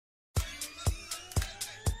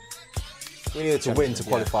We needed to win to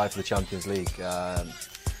qualify for the Champions League.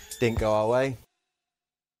 Didn't go our way.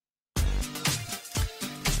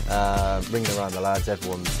 Ringing around the lads,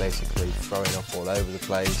 everyone's basically throwing up all over the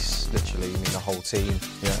place. Literally, the whole team.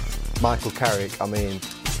 Yeah. Michael Carrick,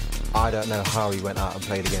 I don't know how he went out and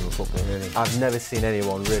played a game of football. Really? I've never seen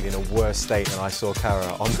anyone really in a worse state than I saw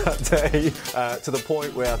Carra on that day. To the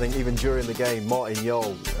point where I think even during the game, Martin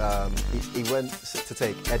Jol, he went to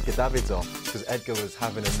take Edgar Davids off because Edgar was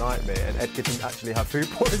having a nightmare and Edgar didn't actually have food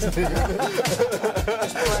poisoning. He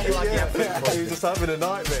was just having a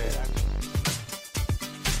nightmare.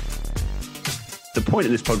 The point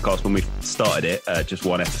of this podcast when we started it just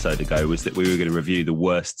one episode ago was that we were going to review the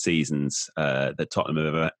worst seasons that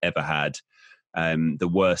Tottenham have ever had, the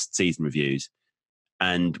worst season reviews.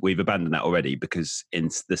 And we've abandoned that already because in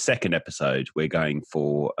the second episode, we're going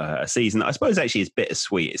for a season that I suppose actually is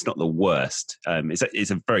bittersweet. It's not the worst.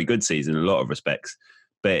 It's a very good season in a lot of respects,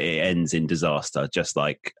 but it ends in disaster, just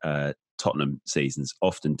like Tottenham seasons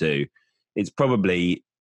often do. It's probably,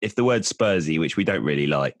 if the word Spursy, which we don't really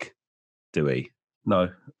like, do we?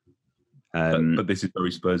 No, but this is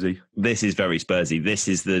very Spursy. This is very Spursy. This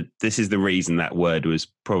is the reason that word was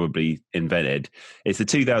probably invented. It's the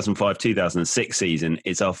 2005-2006 season.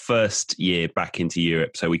 It's our first year back into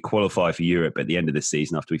Europe, so we qualify for Europe at the end of this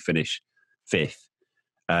season after we finish fifth,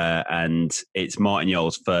 and it's Martin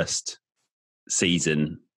Jol's first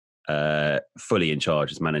season fully in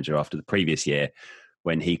charge as manager after the previous year,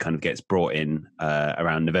 when he kind of gets brought in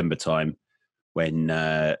around November time, when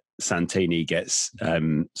Santini gets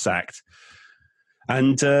sacked.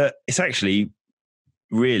 And it's actually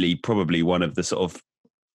really probably one of the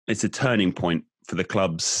it's a turning point for the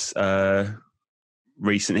club's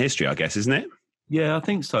recent history, I guess, isn't it? Yeah, I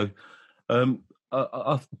think so.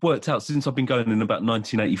 I've worked out since I've been going in about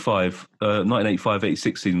 1985,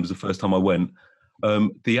 1985-86 season was the first time I went.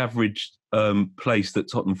 The average place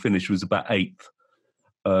that Tottenham finished was about 8th.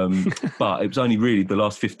 But it was only really the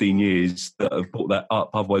last 15 years that have brought that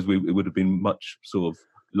up. Otherwise, it would have been much sort of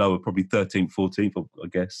lower, probably 13th, 14th, I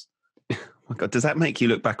guess. Oh my God, does that make you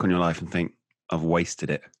look back on your life and think, I've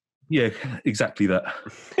wasted it? Yeah, exactly that.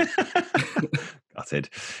 Gutted.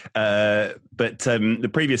 But the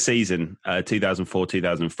previous season,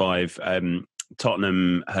 2004-2005,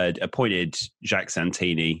 Tottenham had appointed Jacques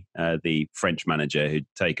Santini, the French manager who'd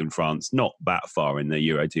taken France not that far in the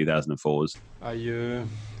Euro 2004s. I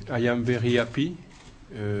am very happy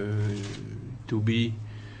to be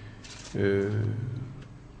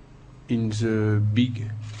in the big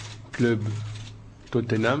club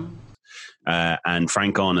Tottenham. And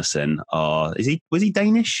Frank Arnesen was he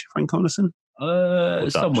Danish, Frank Arnesen?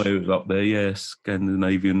 Somewhere up there, yeah,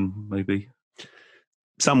 Scandinavian maybe.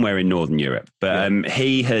 Somewhere in Northern Europe, but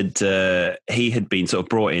he had been sort of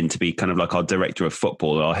brought in to be kind of like our director of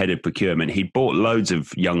football, our head of procurement. He'd bought loads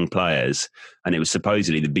of young players, and it was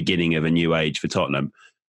supposedly the beginning of a new age for Tottenham.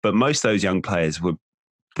 But most of those young players were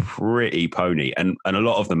pretty pony, and a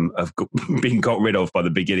lot of them have been got rid of by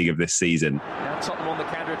the beginning of this season. Now Tottenham on the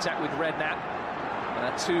counter-attack with Redknapp,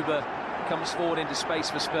 and Tuba comes forward into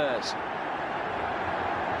space for Spurs.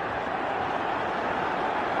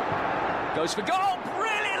 Goes for goal,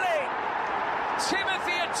 brilliantly!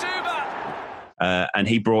 Timothy Atuba! And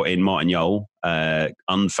he brought in Martin Jol,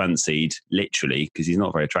 unfancied, literally, because he's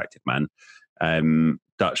not a very attractive man,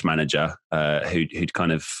 Dutch manager, who'd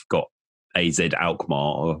kind of got AZ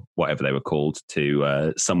Alkmaar, or whatever they were called,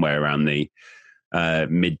 to somewhere around the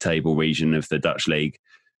mid-table region of the Dutch league.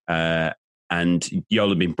 And Jol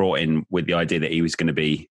had been brought in with the idea that he was going to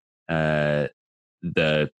be the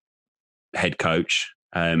head coach.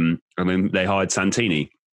 They hired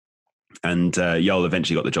Santini, and Jol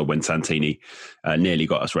eventually got the job when Santini nearly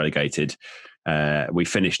got us relegated. We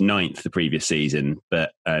finished 9th the previous season,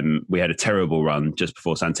 but we had a terrible run just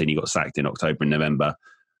before Santini got sacked in October and November.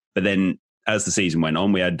 But then as the season went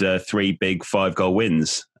on, we had 3 big 5-goal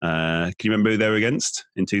wins. Can you remember who they were against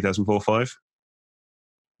in 2004-05?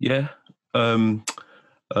 Yeah. Aston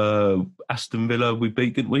Villa we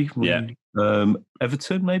beat, didn't we? Yeah.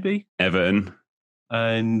 Everton, maybe? Everton.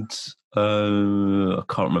 And I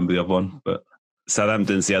can't remember the other one, but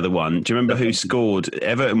Southampton's the other one. Do you remember who scored?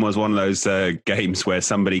 Everton was one of those games where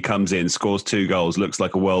somebody comes in, scores 2 goals, looks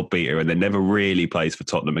like a world beater, and then never really plays for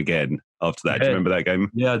Tottenham again after that. Yeah. Do you remember that game?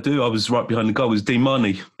 Yeah, I do. I was right behind the goal. It was Dean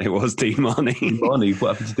Marney. It was Dean Marney. Dean Marney.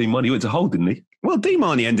 What happened to Dean Marney? He went to Hull, didn't he? Well, Dean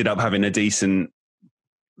Marney ended up having a decent...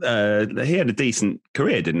 he had a decent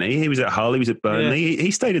career, didn't he? He was at Hull, he was at Burnley. Yeah.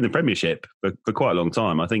 He stayed in the Premiership for quite a long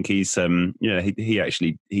time. I think he's,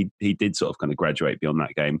 he did sort of kind of graduate beyond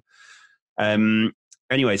that game.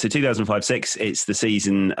 Anyway, so 2005-06, it's the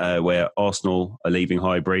season where Arsenal are leaving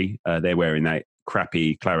Highbury. They're wearing that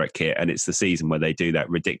crappy claret kit, and it's the season where they do that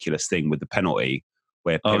ridiculous thing with the penalty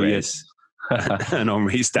where Pires and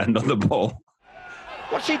Henry stand on the ball.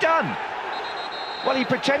 What's he done? Well, he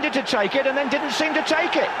pretended to take it and then didn't seem to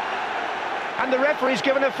take it. And the referee's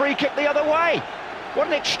given a free kick the other way. What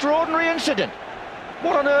an extraordinary incident.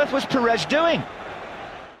 What on earth was Pires doing?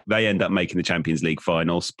 They end up making the Champions League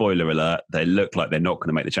final. Spoiler alert, they look like they're not going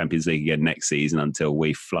to make the Champions League again next season until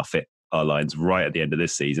we fluff it our lines right at the end of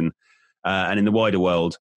this season. And in the wider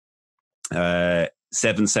world,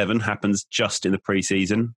 7/7 happens just in the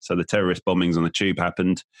pre-season. So the terrorist bombings on the tube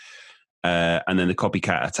happened. And then the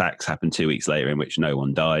copycat attacks happened 2 weeks later in which no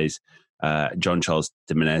one dies. John Charles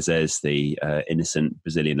de Menezes, the innocent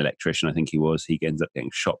Brazilian electrician, I think he was, he ends up getting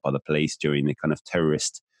shot by the police during the kind of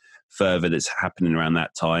terrorist fervour that's happening around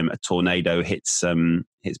that time. A tornado hits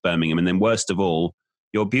Birmingham. And then worst of all,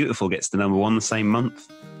 You're Beautiful gets to number one the same month.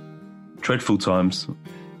 Dreadful times.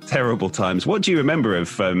 Terrible times. What do you remember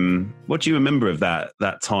of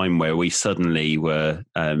that time where we suddenly were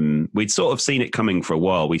we'd sort of seen it coming for a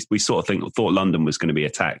while. We sort of thought London was going to be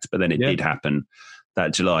attacked, but then it did happen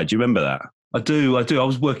that July. Do you remember that? I do. I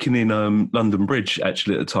was working in London Bridge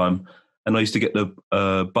actually at the time, and I used to get the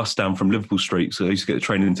bus down from Liverpool Street. So I used to get the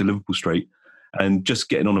train into Liverpool Street, and just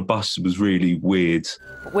getting on a bus was really weird.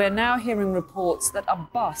 We're now hearing reports that a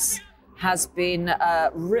bus has been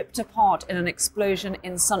ripped apart in an explosion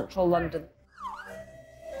in central London.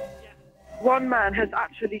 One man has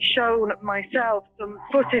actually shown myself some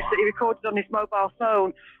footage that he recorded on his mobile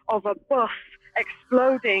phone of a bus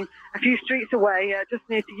exploding a few streets away, just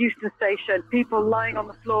near to Euston Station, people lying on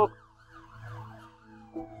the floor.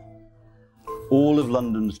 All of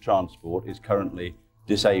London's transport is currently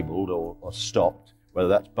disabled or stopped, whether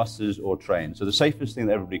that's buses or trains. So the safest thing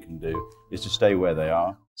that everybody can do is to stay where they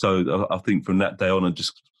are. So I think from that day on, I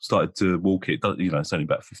just started to walk it. It's only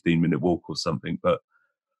about a 15-minute walk or something, but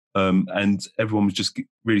and everyone was just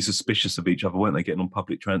really suspicious of each other, weren't they? Getting on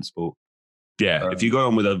public transport. Yeah, if you go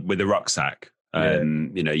on with a rucksack,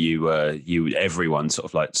 everyone sort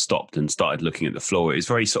of like stopped and started looking at the floor. It was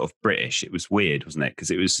very sort of British. It was weird, wasn't it? Because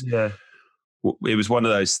it was one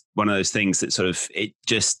of those things that sort of, it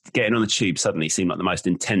just getting on the tube suddenly seemed like the most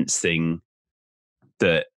intense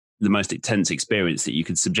experience that you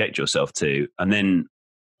could subject yourself to. And then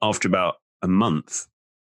after about a month,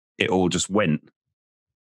 it all just went.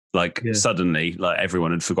 Suddenly, like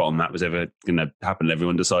everyone had forgotten that was ever going to happen.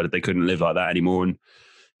 Everyone decided they couldn't live like that anymore and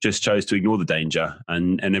just chose to ignore the danger,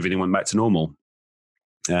 and everything went back to normal.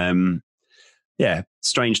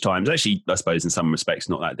 Strange times. Actually, I suppose in some respects,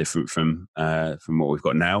 not that different from what we've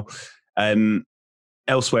got now.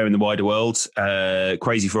 Elsewhere in the wider world,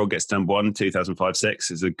 Crazy Frog gets number one,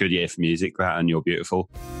 2005-06. It's a good year for music, that and You're Beautiful.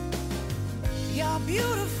 You're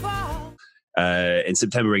beautiful. In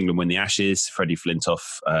September, England win the Ashes. Freddie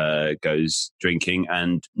Flintoff goes drinking,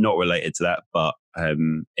 and not related to that, but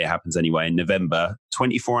it happens anyway. In November,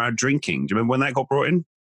 24-hour drinking. Do you remember when that got brought in?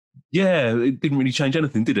 Yeah, it didn't really change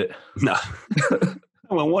anything, did it? No.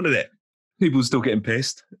 No one wanted it. People were still getting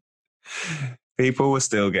pissed. People were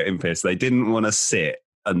still getting pissed. They didn't want to sit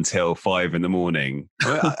until 5 a.m.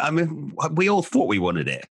 I mean, we all thought we wanted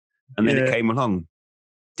it. And then it came along.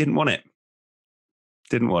 Didn't want it.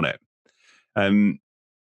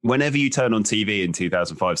 Whenever you turn on TV in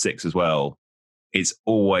 2005-06 as well, it's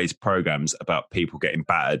always programs about people getting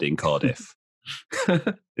battered in Cardiff.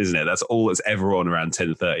 Isn't it? That's all that's ever on around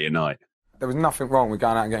 10:30 at night. There was nothing wrong with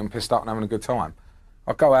going out and getting pissed up and having a good time.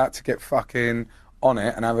 I go out to get fucking on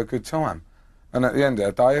it and have a good time. And at the end of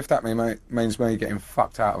the day, if that means me getting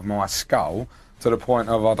fucked out of my skull to the point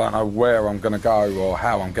of I don't know where I'm going to go or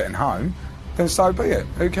how I'm getting home, then so be it.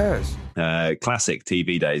 Who cares? Classic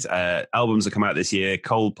TV days. Albums that come out this year: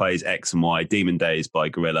 Coldplay's X and Y, Demon Days by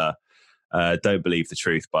Gorilla, Don't Believe the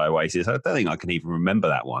Truth by Oasis. I don't think I can even remember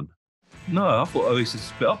that one. No, I thought Oasis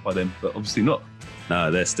split up by then, but obviously not.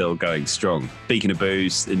 No, they're still going strong. Speaking of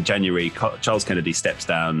booze, in January, Charles Kennedy steps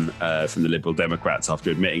down from the Liberal Democrats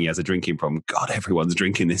after admitting he has a drinking problem. God, everyone's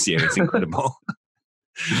drinking this year. It's incredible.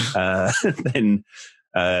 Then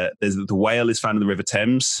there's The Whale is found in the River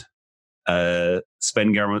Thames.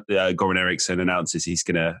 Sven-Göran Eriksson announces he's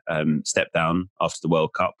going to step down after the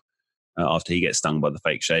World Cup, after he gets stung by the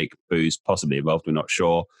fake shake. Booze possibly involved, we're not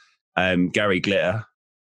sure. Gary Glitter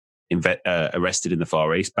arrested in the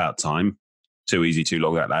Far East, about time. Too easy, too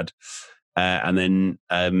long, that lad. And then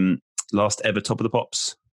last ever Top of the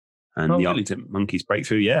Pops and the Arctic Monkeys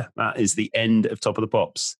breakthrough. Yeah, that is the end of Top of the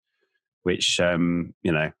Pops, which,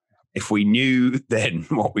 if we knew then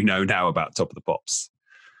what we know now about Top of the Pops,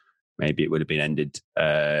 maybe it would have been ended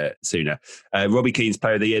sooner. Robbie Keane's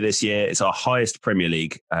Player of the Year this year. It's our highest Premier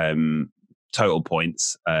League total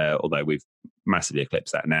points, although we've massively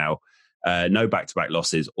eclipsed that now. No back-to-back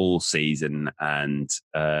losses all season. And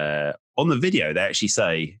on the video, they actually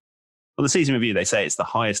say, on the season review, they say it's the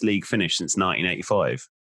highest league finish since 1985.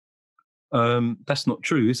 That's not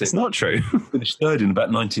true, is it? It's not true. Finished third in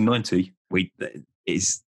about 1990.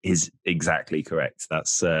 Is exactly correct.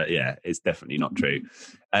 That's it's definitely not true.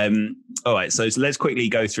 All right, so let's quickly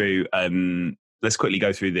go through. The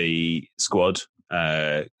squad,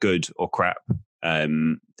 good or crap.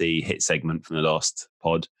 The hit segment from the last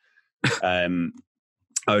pod.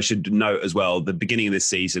 I should note as well, the beginning of this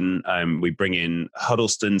season, we bring in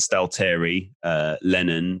Huddleston, Stalteri,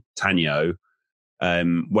 Lennon, Tanyo,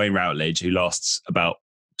 Wayne Routledge, who lasts about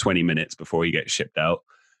 20 minutes before he gets shipped out,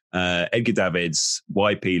 Edgar Davids,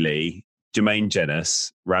 YP Lee, Jermaine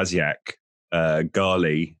Jenas, Raziak,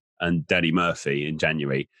 Ghali, and Danny Murphy in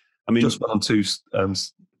January. I mean, just on 2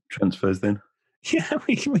 transfers then. Yeah,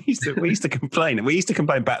 we used to complain. We used to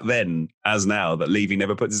complain back then, as now, that Levy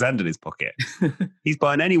never puts his hand in his pocket. He's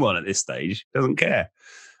buying anyone at this stage, doesn't care.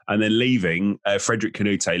 And then leaving, Frederick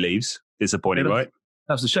Canute leaves. Disappointing, right?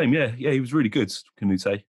 That's a shame. Yeah, he was really good,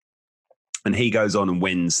 Canute. And he goes on and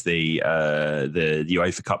wins the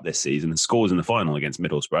UEFA Cup this season and scores in the final against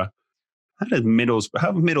Middlesbrough. Have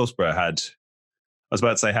Middlesbrough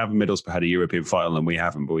had a European final and we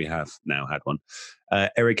haven't, but we have now had one.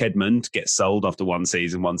 Eric Edmond gets sold after one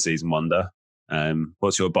season wonder.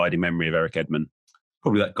 What's your abiding memory of Eric Edmond?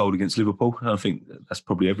 Probably that goal against Liverpool. I think that's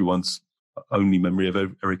probably everyone's only memory of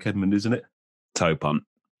Eric Edmond, isn't it? Toe punt.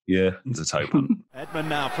 Yeah. It's a toe punt. Edmond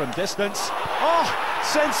now from distance. Oh,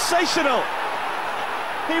 sensational!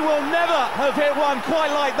 He will never have hit one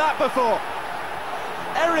quite like that before.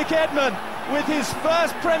 Eric Edmond, with his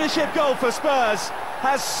first Premiership goal for Spurs,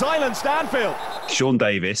 has silenced Anfield. Sean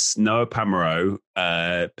Davis, Noah Pamarot,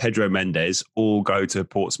 Pedro Mendes all go to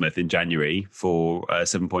Portsmouth in January for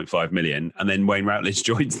 7.5 million, and then Wayne Routledge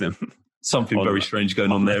joins them. Something very strange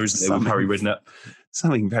going on there, isn't there, with Harry Redknapp?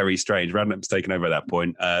 Something very strange. Redknapp's taken over at that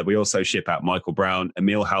point. We also ship out Michael Brown,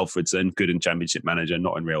 Emil Halfredson, good in Championship manager,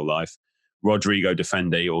 not in real life. Rodrigo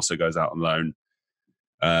Defendi also goes out on loan.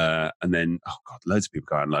 And then, loads of people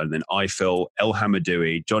go on loan. And then Eiffel, El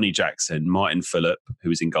Hamadoui, Johnny Jackson, Martin Phillip, who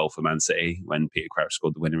was in goal for Man City when Peter Crouch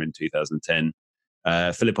scored the winner in 2010.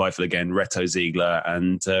 Philip Eiffel again, Reto Ziegler,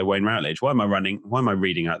 and Wayne Routledge. Why am I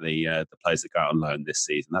reading out the players that go out on loan this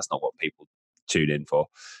season? That's not what people tune in for.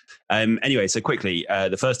 Anyway, so quickly,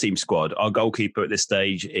 the first team squad. Our goalkeeper at this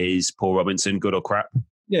stage is Paul Robinson. Good or crap?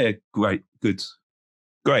 Yeah, great, good.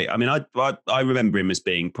 Great. I mean, I remember him as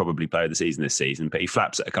being probably player of the season this season, but he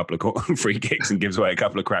flaps at a couple of free kicks and gives away a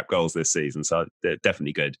couple of crap goals this season. So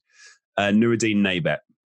definitely good. Nuruddin Naibet.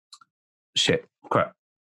 Shit. Crap.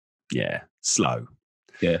 Yeah. Slow.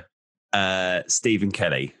 Yeah. Stephen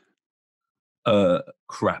Kelly.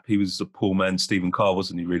 Crap. He was a poor man, Stephen Carr,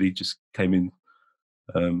 wasn't he, really? Just came in.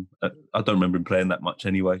 I don't remember him playing that much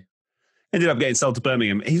anyway. Ended up getting sold to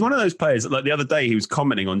Birmingham. He's one of those players, like the other day, he was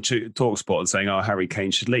commenting on TalkSport and saying, Harry Kane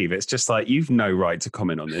should leave. It's just like, you've no right to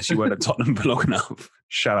comment on this. You weren't at Tottenham for long enough.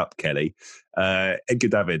 Shut up, Kelly. Edgar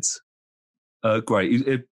Davids. Great.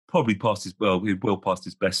 He probably passed he well past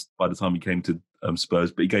his best by the time he came to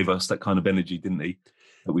Spurs, but he gave us that kind of energy, didn't he,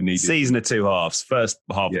 that we needed. Season of two halves. First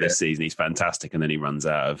half of this season, he's fantastic, and then he runs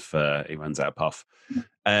out of puff.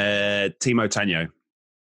 Timo Tanyo.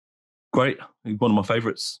 Great. He's one of my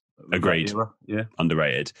favourites. Agreed. Yeah.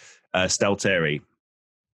 Underrated. Stalteri.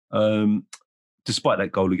 Despite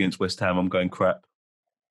that goal against West Ham, I'm going crap.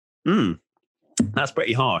 That's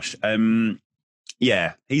pretty harsh.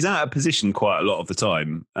 Yeah, he's out of position quite a lot of the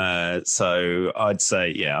time. So I'd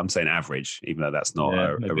say, I'm saying average, even though that's not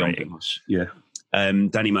a rating. Yeah.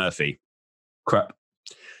 Danny Murphy. Crap.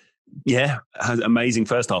 Yeah, has amazing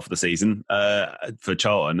first half of the season for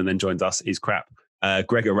Charlton, and then joins us. He's crap.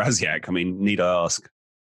 Gregor Raziak, I mean, need I ask?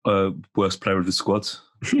 Worst player of the squad.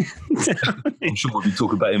 I'm sure we'll be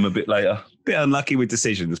talking about him a bit later. Bit unlucky with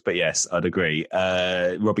decisions, but yes, I'd agree.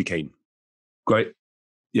 Robbie Keane. Great.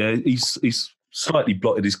 Yeah, he's slightly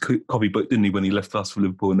blotted his copybook, didn't he, when he left us for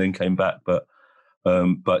Liverpool and then came back? But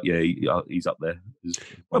yeah, he's up there.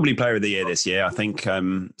 Probably player of the year this year, I think.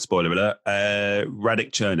 Spoiler alert.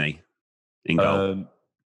 Radic Cherney in goal.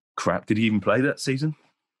 Crap. Did he even play that season?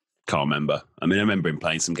 Can't remember. I mean, I remember him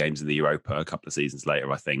playing some games in the Europa a couple of seasons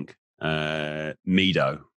later, I think.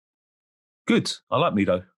 Mido. Good. I like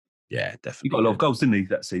Mido. Yeah, definitely. He got a lot of goals, didn't he,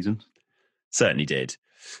 that season? Certainly did.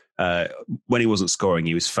 When he wasn't scoring,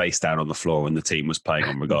 he was face down on the floor and the team was playing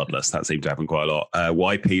on regardless. That seemed to happen quite a lot.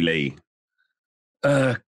 YP Lee.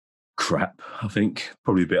 Crap, I think.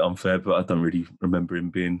 Probably a bit unfair, but I don't really remember him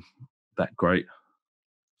being that great.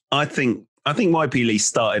 I think YP Lee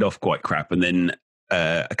started off quite crap, and then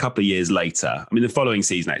a couple of years later, I mean, the following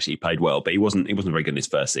season actually he played well, but he wasn't very good in his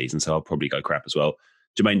first season, so I'll probably go crap as well.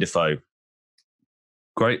 Jermaine Defoe.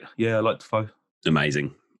 Great. Yeah, I like Defoe.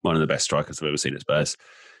 Amazing. One of the best strikers I've ever seen at Spurs.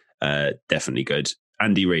 Definitely good.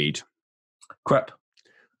 Andy Reid. Crap.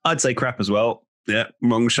 I'd say crap as well. Yeah,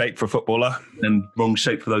 wrong shape for a footballer. And wrong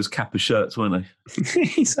shape for those Kappa shirts, weren't they?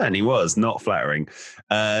 He certainly was. Not flattering.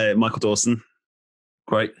 Michael Dawson.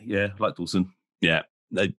 Great. Yeah, I like Dawson. Yeah.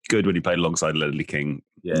 Good when he played alongside Ledley King.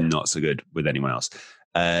 Yeah. Not so good with anyone else.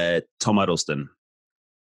 Tom Hiddleston.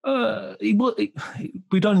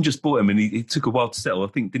 We'd only just bought him, and he took a while to settle. I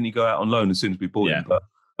think, didn't he go out on loan as soon as we bought him?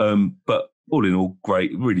 But all in all,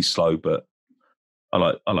 great. Really slow, but I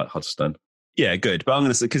like Huddlestone. Yeah, good. But I'm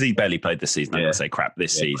going to say, because he barely played this season, I'm going to say crap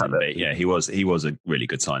this season. But yeah, he was a really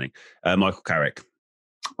good signing. Michael Carrick.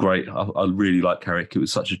 Great. I really like Carrick. It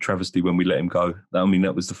was such a travesty when we let him go. I mean,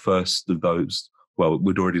 that was the first of those. Well,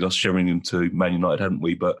 we'd already lost Sheringham to Man United, hadn't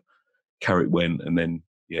we? But Carrick went, and then,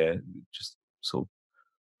 just sort of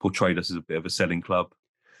portrayed us as a bit of a selling club.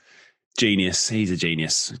 Genius. He's a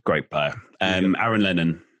genius. Great player. Aaron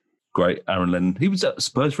Lennon. Great. Aaron Lennon. He was at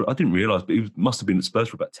Spurs I didn't realise, but he must have been at Spurs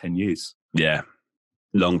for about 10 years. Yeah.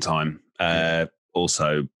 Long time.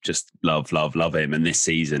 Also, just love him. And this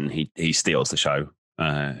season, he steals the show.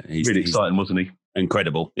 He's really exciting, wasn't he?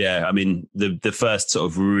 Incredible. Yeah. I mean, the first sort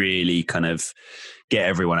of really kind of get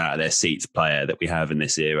everyone out of their seats player that we have in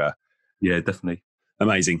this era. Yeah, definitely.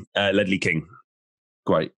 Amazing. Ledley King.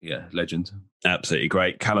 Great. Yeah, legend. Absolutely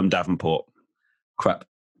great. Callum Davenport. Crap.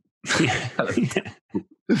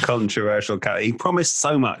 Controversial. He promised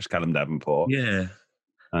so much, Callum Davenport. Yeah.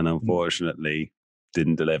 And unfortunately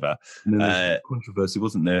didn't deliver. Controversy,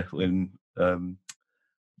 wasn't there, when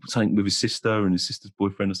something with his sister and his sister's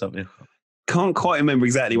boyfriend or something? Can't quite remember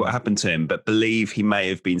exactly what happened to him, but believe he may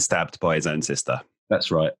have been stabbed by his own sister. That's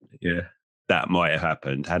right. Yeah. That might have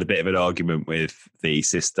happened. Had a bit of an argument with the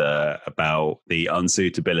sister about the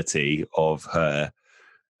unsuitability of her,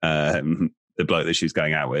 the bloke that she was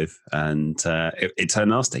going out with, and it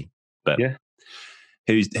turned nasty. But yeah,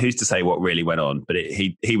 who's to say what really went on? But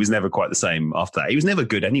he was never quite the same after that. He was never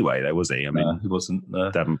good anyway, though, was he? I mean, he wasn't.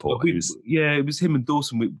 Davenport. It was him and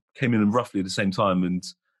Dawson. We came in roughly at the same time, and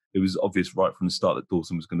it was obvious right from the start that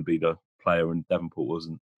Dawson was going to be the player, and Davenport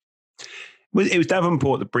wasn't. It was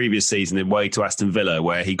Davenport the previous season away to Aston Villa,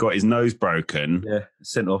 where he got his nose broken. Yeah,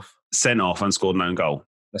 sent off and scored an own goal.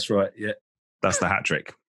 That's right. Yeah, that's the hat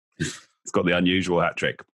trick. It's got the unusual hat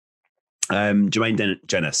trick. Jermaine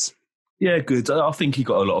Jenas. Yeah, good. I think he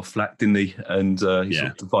got a lot of flack, didn't he? And he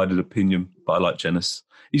sort of divided opinion. But I like Jenas.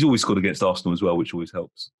 He's always scored against Arsenal as well, which always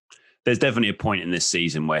helps. There's definitely a point in this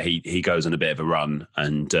season where he goes on a bit of a run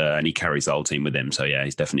and he carries the whole team with him. So yeah,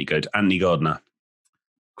 he's definitely good. Anthony Gardner.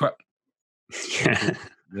 Crap.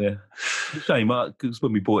 Yeah. Shame, because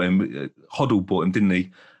when we bought him, Hoddle bought him, didn't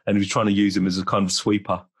he? And he was trying to use him as a kind of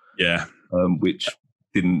sweeper. Yeah. Which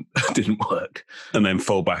didn't work. And then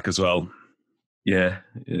full back as well. Yeah.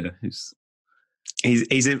 He's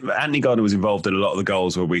Anthony Gardner was involved in a lot of the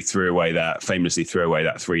goals where we famously threw away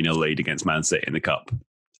that 3-0 lead against Man City in the Cup.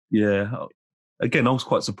 Yeah. Again, I was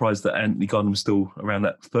quite surprised that Anthony Gardner was still around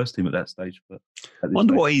that first team at that stage. But I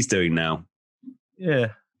wonder what he's doing now. Yeah.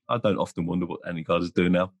 I don't often wonder what Anthony Gardner's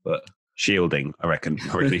doing now, but shielding, I reckon,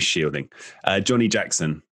 or at least shielding. Johnny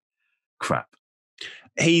Jackson. Crap.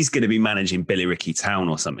 He's going to be managing Billericay Town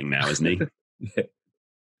or something now, isn't he? Yeah.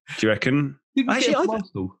 Do you reckon? Didn't we get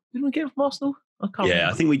him from Arsenal? I can't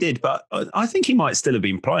remember. I think we did, but I think he might still have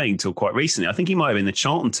been playing till quite recently. I think he might have been the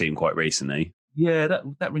Charlton team quite recently. Yeah,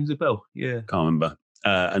 that rings a bell. Yeah. Can't remember.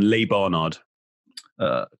 And Lee Barnard.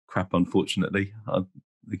 Crap, unfortunately.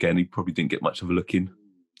 Again, he probably didn't get much of a look in.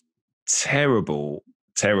 Terrible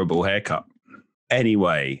haircut.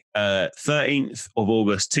 Anyway, 13th of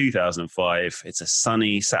August 2005. It's a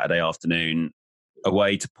sunny Saturday afternoon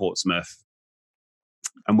away to Portsmouth.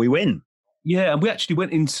 And we win. Yeah, and we actually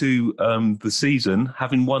went into the season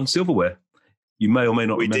having won silverware. You may or may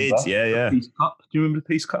not remember. We did, yeah. The Peace Cup. Do you remember the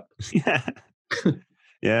Peace Cup? Yeah.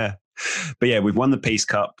 Yeah. But yeah, we've won the Peace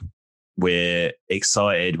Cup. We're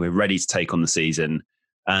excited. We're ready to take on the season.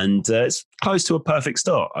 And it's close to a perfect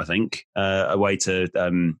start, I think. Away to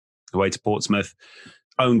Portsmouth.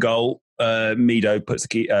 Own goal. Mido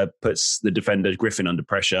puts the defender Griffin under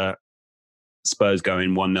pressure. Spurs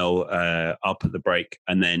going 1-0 up at the break.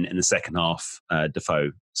 And then in the second half,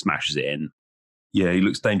 Defoe smashes it in. Yeah, he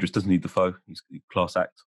looks dangerous, doesn't he, Defoe? He's a class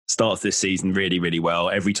act. Starts this season really, really well.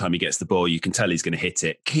 Every time he gets the ball, you can tell he's going to hit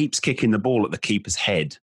it. Keeps kicking the ball at the keeper's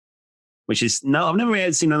head. which is, no, I've never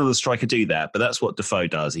really seen another striker do that, but that's what Defoe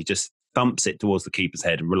does. He just thumps it towards the keeper's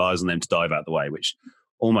head and relies on them to dive out the way, which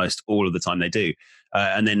almost all of the time they do.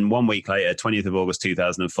 And then 1 week later, 20th of August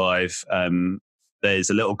 2005, there's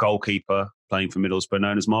a little goalkeeper playing for Middlesbrough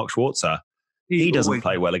known as Mark Schwarzer. He doesn't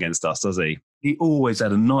play well against us, does he? He always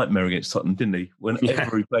had a nightmare against Tottenham, didn't he?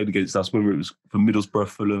 Whenever he played against us, whether it was for Middlesbrough,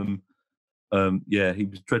 Fulham, he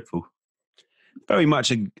was dreadful. Very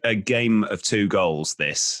much a game of 2 goals,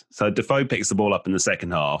 this. So Defoe picks the ball up in the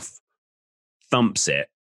second half, thumps it,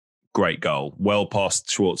 great goal. Well past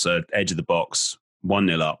Schwarzer, edge of the box,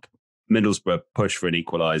 1-0 up. Middlesbrough push for an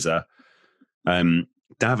equaliser.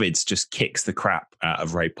 Davids just kicks the crap out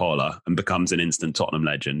of Ray Parlour and becomes an instant Tottenham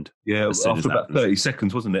legend. Yeah, after about 30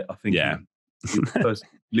 seconds, wasn't it? I think. Yeah. He first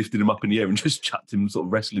lifted him up in the air and just chucked him sort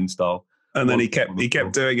of wrestling style. And then he kept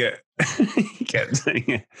doing it. He kept doing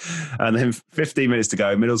it. And then 15 minutes to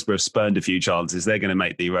go, Middlesbrough spurned a few chances. They're going to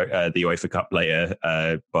make the UEFA Cup later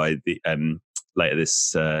by the end of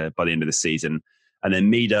the season. And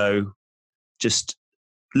then Mido just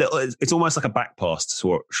it's almost like a back pass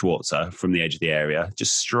to Schwarzer from the edge of the area,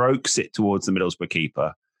 just strokes it towards the Middlesbrough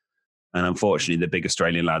keeper. And unfortunately, the big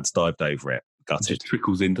Australian lads dived over it. Gutted. It just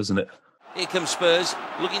trickles in, doesn't it? Here comes Spurs,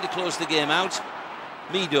 looking to close the game out.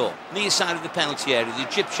 Mido, near side of the penalty area, the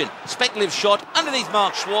Egyptian. Speculative shot underneath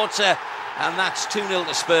Mark Schwarzer, and that's 2-0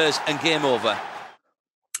 to Spurs and game over.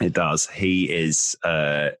 It does. He is,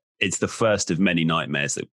 it's the first of many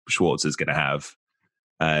nightmares that Schwarzer's going to have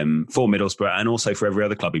for Middlesbrough and also for every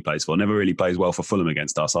other club he plays for. Never really plays well for Fulham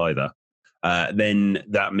against us either. Then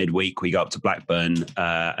that midweek, we go up to Blackburn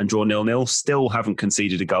and draw 0-0. Still haven't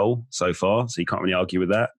conceded a goal so far, so you can't really argue with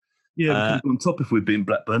that. Yeah, we could have gone top if we'd been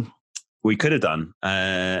Blackburn. We could have done.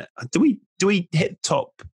 Do we hit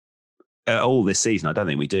top all this season? I don't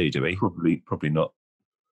think we do we? Probably not.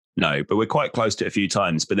 No, but we're quite close to it a few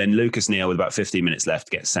times. But then Lucas Neal, with about 15 minutes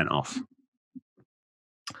left, gets sent off.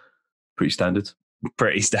 Pretty standard.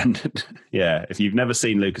 Pretty standard. Yeah. If you've never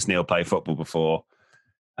seen Lucas Neal play football before,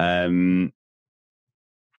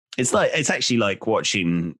 it's actually like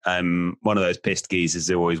watching one of those pissed geezers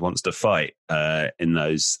who always wants to fight in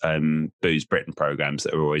those Booze Britain programs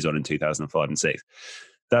that are always on in 2005 and 6.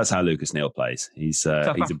 That's how Lucas Neal plays. He's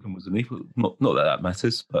South African, wasn't he? Not that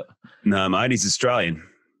matters, but no, mate, he's Australian.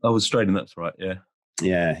 Oh, Australian. That's right. Yeah,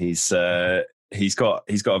 yeah. He's got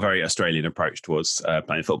a very Australian approach towards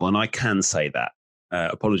playing football, and I can say that.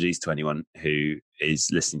 Apologies to anyone who is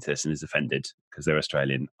listening to this and is offended because they're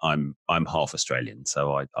Australian. I'm half Australian,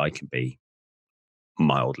 so I can be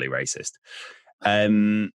mildly racist.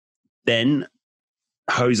 Then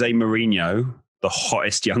Jose Mourinho, the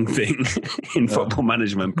hottest young thing in football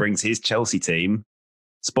management, brings his Chelsea team.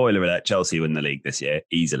 Spoiler alert: Chelsea win the league this year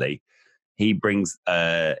easily. He brings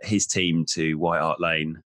his team to White Hart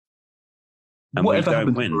Lane, and whatever we don't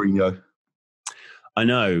happened win. to Mourinho? I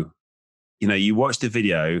know. You know, you watch the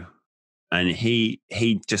video and he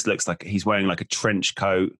just looks like he's wearing like a trench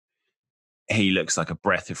coat. He looks like a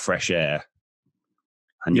breath of fresh air.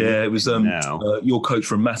 And yeah, it was Your Coach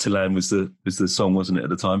from Matalan was the song, wasn't it, at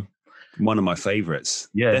the time? One of my favourites.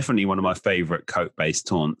 Yeah. Definitely one of my favourite coat-based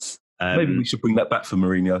taunts. Maybe we should bring that back for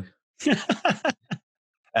Mourinho.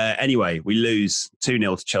 Anyway, we lose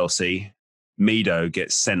 2-0 to Chelsea. Mido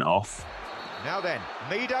gets sent off. Now then,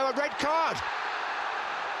 Mido, a red card.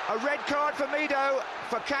 A red card for Mido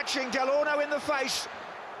for catching Del Orno in the face.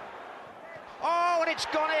 Oh, and it's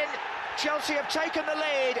gone in. Chelsea have taken the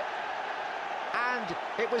lead. And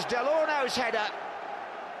it was Del Orno's header.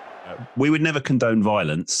 We would never condone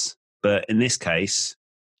violence, but in this case,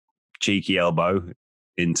 cheeky elbow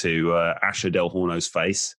into Asher Del Horno's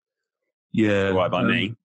face. Yeah. Right by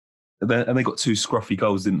me. And they got 2 scruffy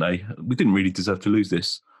goals, didn't they? We didn't really deserve to lose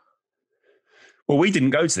this. Well, we didn't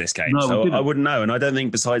go to this game, no, so I wouldn't know. And I don't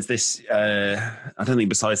think besides this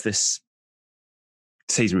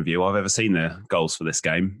season review, I've ever seen the goals for this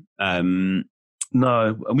game.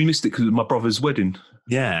 No, we missed it because of my brother's wedding.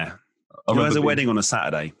 Yeah. Who has a wedding on a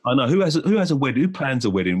Saturday? I know. Who has a wedding? Who plans a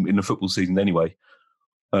wedding in the football season anyway?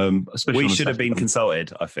 We should have been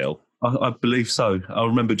consulted, I feel. I believe so. I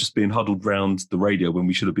remember just being huddled round the radio when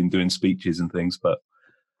we should have been doing speeches and things. But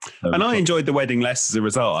and I enjoyed the wedding less as a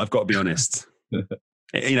result, I've got to be honest.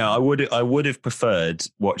 You know, I would have preferred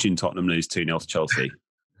watching Tottenham lose 2-0 to Chelsea.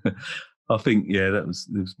 I think, yeah, there was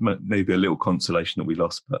maybe a little consolation that we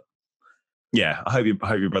lost, but yeah, I hope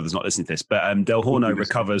your brother's not listening to this. But Del Horno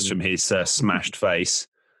recovers from his smashed face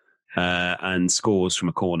and scores from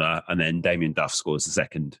a corner, and then Damien Duff scores the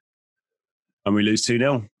second, and we lose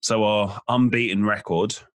 2-0. So our unbeaten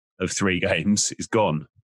record of 3 games is gone.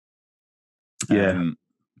 Yeah,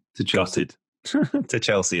 to Chelsea. Gutted. to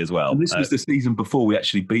Chelsea as well. And this was the season before we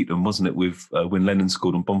actually beat them, wasn't it? With when Lennon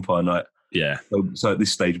scored on Bonfire Night. Yeah. So at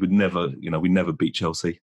this stage, we never beat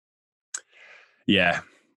Chelsea. Yeah.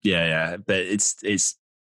 But it's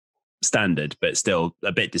standard, but still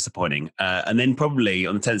a bit disappointing. And then probably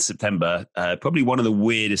on the 10th of September, probably one of the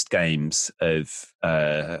weirdest games of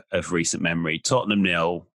recent memory. Tottenham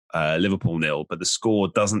 0, Liverpool 0, but the score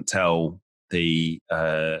doesn't tell the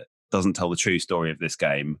true story of this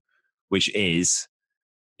game, which is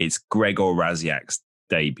it's Gregor Raziak's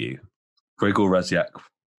debut. Gregor Raziak.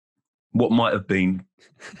 What might have been?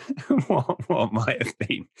 what might have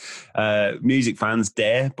been? Music Fans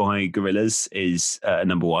Dare by Gorillaz is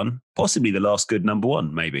number one. Possibly the last good number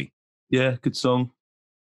one, maybe. Yeah, good song.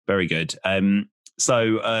 Very good.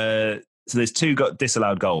 So there's two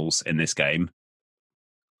disallowed goals in this game.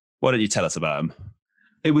 Why don't you tell us about them?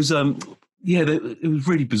 It was it was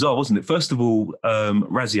really bizarre, wasn't it? First of all,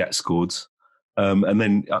 Raziak scored. And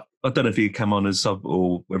then I don't know if he came on as sub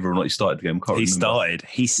or whether or not he started the game. He started.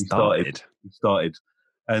 He started.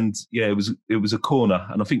 And yeah, it was a corner,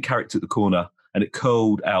 and I think Carrick took the corner, and it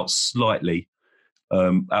curled out slightly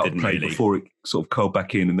out of play before it sort of curled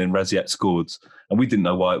back in, and then Raziak scored, and we didn't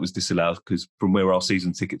know why it was disallowed because from where our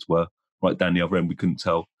season tickets were, right down the other end, we couldn't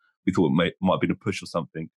tell. We thought it might have been a push or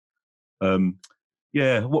something.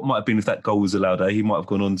 What might have been if that goal was allowed? He might have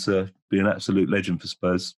gone on to be an absolute legend for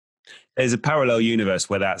Spurs. There's a parallel universe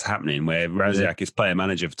where that's happening, where Raziak is player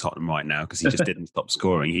manager for Tottenham right now because he just didn't stop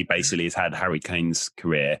scoring. He basically has had Harry Kane's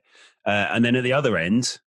career. And then at the other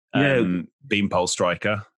end, beanpole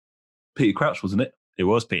striker. Peter Crouch, wasn't it? It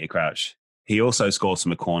was Peter Crouch. He also scores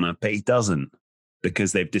from a corner, but he doesn't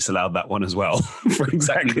because they've disallowed that one as well for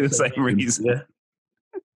exactly the same reason.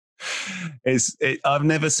 Yeah. I've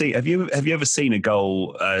never seen. Have you ever seen a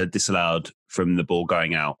goal disallowed from the ball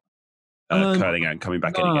going out? Curling out and coming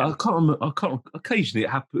back in again. I can't remember. Occasionally, it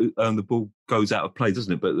happens. The ball goes out of play,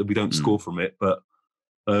 doesn't it? But we don't score from it. But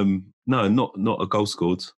no, not a goal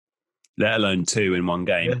scored. Let alone two in one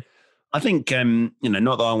game. Yeah. I think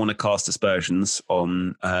not that I want to cast aspersions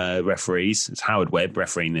on referees. It's Howard Webb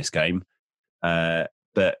refereeing this game,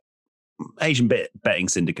 but Asian betting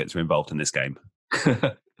syndicates are involved in this game.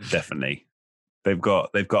 Definitely, they've got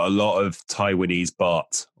a lot of Taiwanese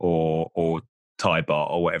baht or Thai baht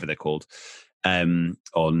or whatever they're called on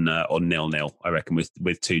 0-0. I reckon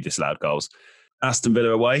with two disallowed goals. Aston Villa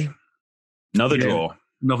away, another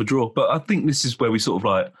draw. But I think this is where we sort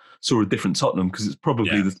of saw a different Tottenham because it's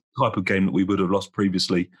probably the type of game that we would have lost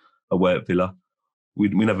previously away at Villa. We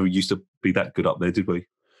never used to be that good up there, did we?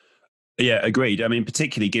 Yeah, agreed. I mean,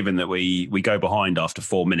 particularly given that we go behind after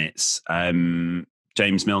 4 minutes.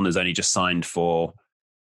 James Milner's only just signed for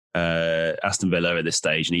Aston Villa at this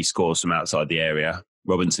stage, and he scores from outside the area.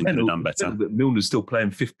 Robinson could have done better. Milner's still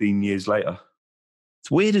playing 15 years later.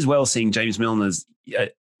 It's weird as well seeing James Milner's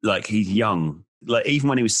he's young. Like even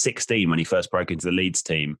when he was 16, when he first broke into the Leeds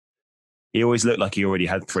team, he always looked like he already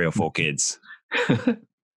had 3 or 4 kids,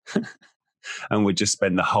 and would just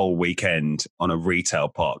spend the whole weekend on a retail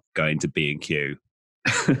park going to B&Q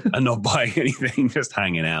and not buying anything, just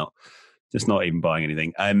hanging out, just not even buying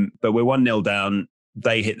anything. But we're 1-0 down.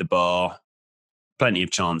 They hit the bar, plenty of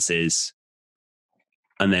chances,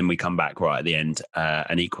 and then we come back right at the end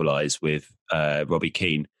and equalise with Robbie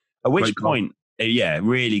Keane. At which point,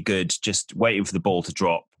 really good, just waiting for the ball to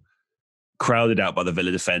drop, crowded out by the Villa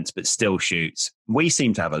defence, but still shoots. We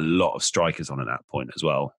seem to have a lot of strikers on at that point as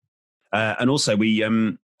well. And also,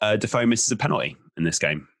 Defoe misses a penalty in this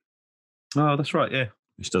game. Oh, that's right, yeah.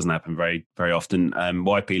 Which doesn't happen very, very often.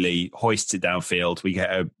 YP hoists it downfield. We get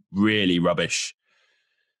a really rubbish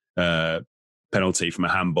penalty from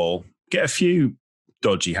a handball. Get a few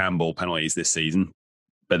dodgy handball penalties this season,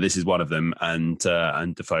 but this is one of them, and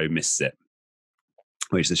Defoe misses it,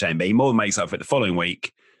 which is a shame. But he more than makes up for it the following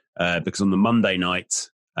week because on the Monday night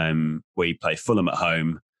we play Fulham at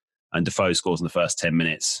home, and Defoe scores in the first 10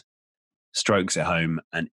 minutes, strokes it home,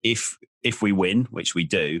 and if we win, which we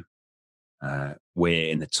do, we're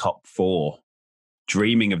in the top 4,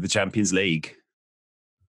 dreaming of the Champions League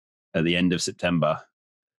at the end of September.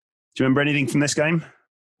 Do you remember anything from this game?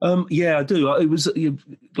 Yeah, I do. It was,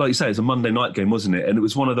 like you say, it's a Monday night game, wasn't it? And it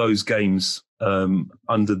was one of those games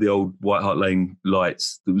under the old White Hart Lane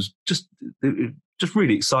lights that was just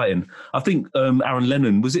really exciting. I think Aaron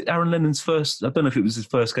Lennon, was it Aaron Lennon's first? I don't know if it was his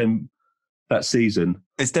first game that season.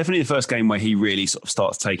 It's definitely the first game where he really sort of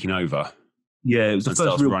starts taking over. Yeah, it was the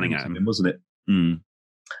first real running at him, wasn't it? Mm.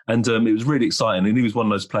 And it was really exciting. And he was one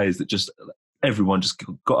of those players that everyone just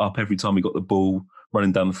got up every time he got the ball,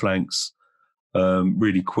 running down the flanks,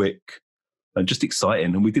 really quick and just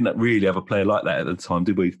exciting. And we didn't really have a player like that at the time,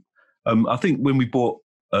 did we? I think when we bought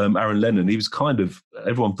Aaron Lennon, he was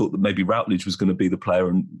everyone thought that maybe Routledge was going to be the player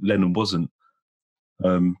and Lennon wasn't.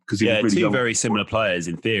 Because he was really two young. very similar players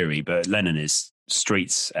in theory, but Lennon is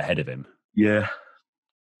streets ahead of him. Yeah.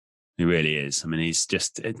 He really is. I mean, he's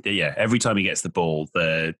just, every time he gets the ball,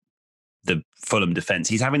 the Fulham defence,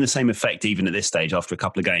 he's having the same effect even at this stage after a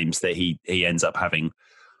couple of games that he ends up having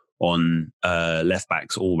on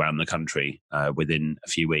left-backs all around the country within a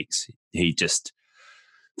few weeks. He just,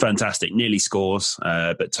 fantastic, nearly scores,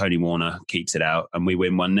 but Tony Warner keeps it out and we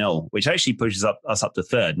win 1-0, which actually pushes us up to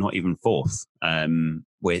third, not even fourth.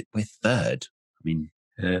 We're third. I mean,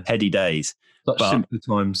 heady days. Such simpler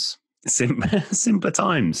times. Simpler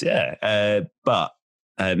times, yeah. But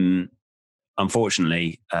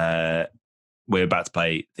unfortunately, we're about to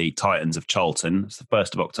play the Titans of Charlton. It's the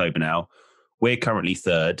 1st of October now. We're currently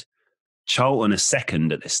third. Charlton are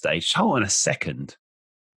second at this stage. Charlton are second.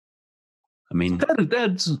 I mean, they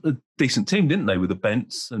had a decent team, didn't they, with the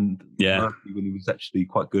Bents and Murphy when he was actually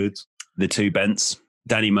quite good. The two Bents.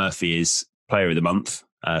 Danny Murphy is Player of the Month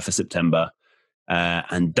for September.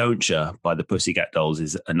 And Don't Ya by the Pussycat Dolls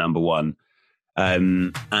is a number one.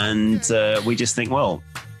 And we just think, well,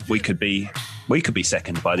 we could be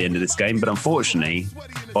second by the end of this game. But unfortunately,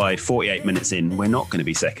 by 48 minutes in, we're not going to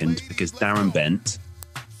be second because Darren Bent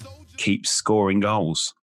keeps scoring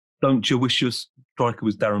goals. Don't you wish your striker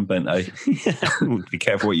was Darren Bent, eh? Be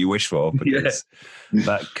careful what you wish for because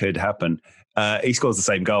that could happen. He scores the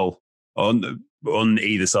same goal on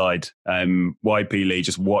either side. YP Lee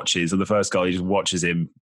just watches, on the first goal, he just watches him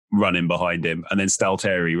running behind him. And then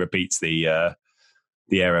Stalteri repeats the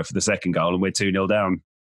error for the second goal and we're 2-0 down.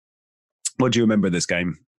 What do you remember of this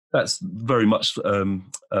game? That's very much going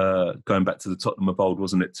back to the Tottenham of old,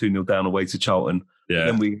 wasn't it? 2-0 down away to Charlton. Yeah.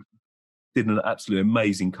 Then we did an absolutely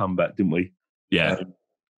amazing comeback, didn't we? Yeah.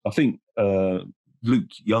 I think Luke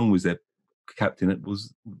Young was their captain. It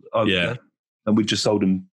was and we just sold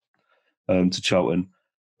him to Charlton,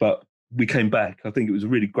 but we came back. I think it was a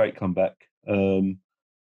really great comeback.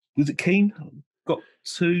 Was it Keane got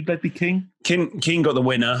two? Ledley King got the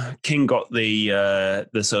winner. King got the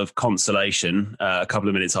sort of consolation a couple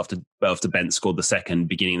of minutes after Bent scored the second,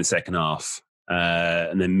 beginning of the second half,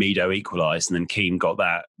 and then Mido equalised, and then Keane got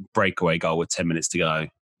that breakaway goal with 10 minutes to go.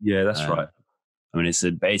 Yeah, that's right. I mean, it's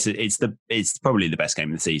probably the best game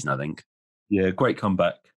of the season, I think. Yeah, great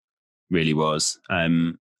comeback. Really was.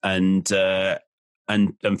 And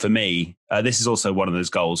for me, this is also one of those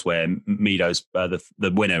goals where Mido's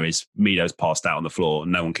the winner is Mido's passed out on the floor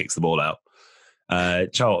and no one kicks the ball out.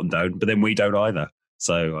 Charlton don't, but then we don't either.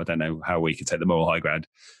 So I don't know how we could take the moral high ground.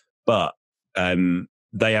 But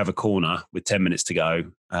they have a corner with 10 minutes to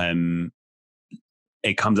go.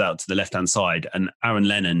 It comes out to the left-hand side and Aaron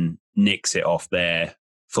Lennon nicks it off their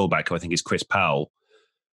fullback, who I think is Chris Powell,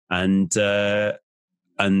 and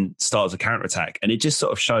starts a counter-attack. And it just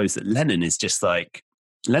sort of shows that Lennon is just like,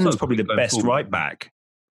 Lennon's probably the best right back.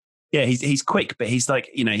 Yeah, he's quick, but he's like,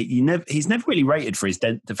 he's never really rated for his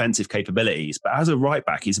defensive capabilities. But as a right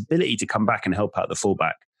back, his ability to come back and help out the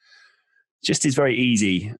fullback just is very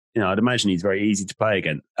easy. I'd imagine he's very easy to play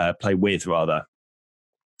with.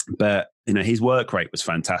 But his work rate was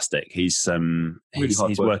fantastic. He's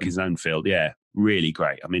working his own field. Yeah, really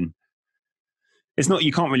great. I mean, it's not,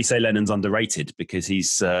 you can't really say Lennon's underrated because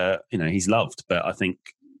he's he's loved. But I think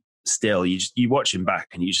still, you watch him back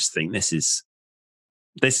and you just think this is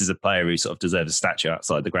a player who sort of deserves a statue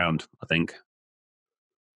outside the ground. I think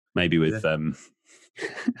maybe with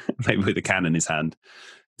maybe with a can in his hand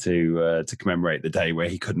to commemorate the day where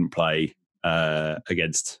he couldn't play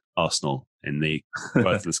against Arsenal in the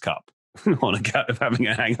Worthless Cup on account of having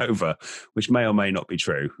a hangover, which may or may not be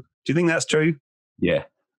true. Do you think that's true? Yeah,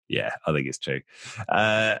 I think it's true.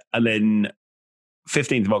 And then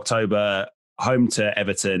 15th of October, home to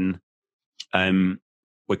Everton.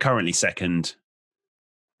 We're currently second,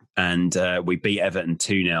 and we beat Everton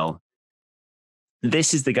 2-0.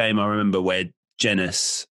 This is the game I remember where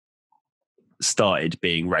Jenas started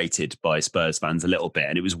being rated by Spurs fans a little bit.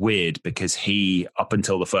 And it was weird because he, up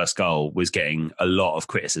until the first goal, was getting a lot of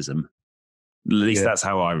criticism. At least that's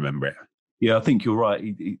how I remember it. Yeah, I think you're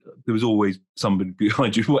right. There was always somebody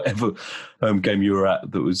behind you, whatever game you were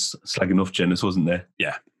at, that was slagging off Jenas, wasn't there?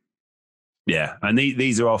 Yeah. Yeah. And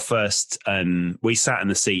these are our first... we sat in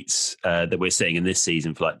the seats that we're sitting in this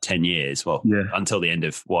season for like 10 years. Well, until the end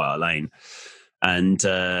of White Hart Lane. And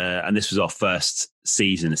this was our first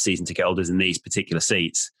season, a season ticket holders in these particular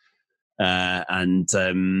seats. And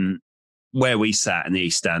where we sat in the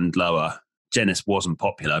East Stand lower, Jenas wasn't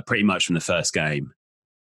popular pretty much from the first game.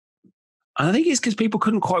 And I think it's because people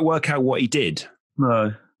couldn't quite work out what he did.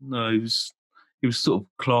 No, he was he was sort of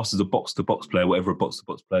classed as a box-to-box player, whatever a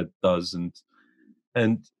box-to-box player does,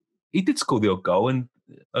 and he did score the odd goal, and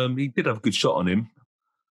he did have a good shot on him,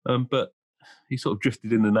 but he sort of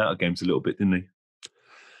drifted in and out of games a little bit, didn't he?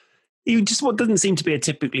 He just doesn't seem to be a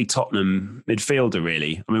typically Tottenham midfielder,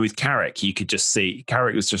 really. I mean, with Carrick, you could just see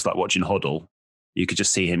Carrick was just like watching Hoddle. You could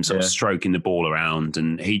just see him sort of stroking the ball around,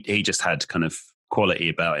 and he just had kind of quality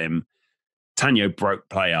about him. Tanyo broke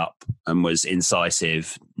play up and was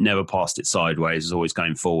incisive, never passed it sideways, was always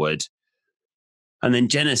going forward. And then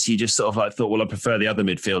Jenas, you just sort of like thought, well, I prefer the other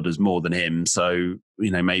midfielders more than him, so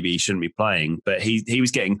maybe he shouldn't be playing. But he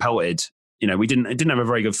was getting pelted. We didn't have a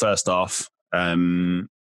very good first half.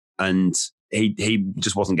 And he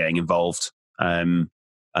just wasn't getting involved. And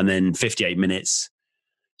then 58 minutes,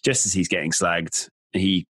 just as he's getting slagged,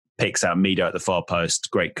 he picks out Mido at the far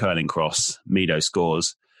post, great curling cross. Mido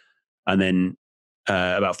scores. And then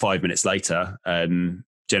about 5 minutes later,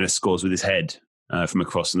 Jenas scores with his head from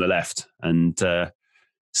across on the left and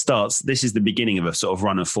this is the beginning of a sort of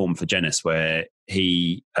run of form for Jenas, where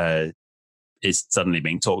he is suddenly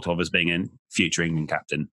being talked of as being a future England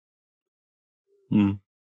captain.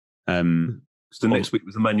 So next week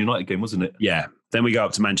was the Man United game, wasn't it? Yeah. Then we go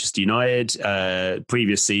up to Manchester United.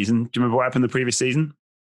 Previous season. Do you remember what happened the previous season?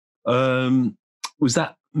 Was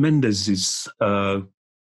that Mendes's shot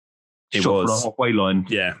from the halfway line?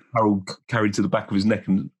 Yeah. Harold carried to the back of his neck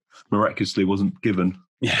and miraculously wasn't given.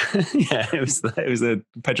 Yeah, yeah. It was a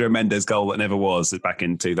Pedro Mendes goal that never was back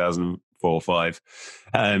in 2004-05.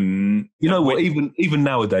 You know what? Even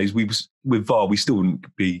nowadays, with VAR, we still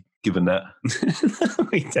wouldn't be given that.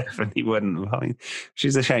 We definitely wouldn't. I mean,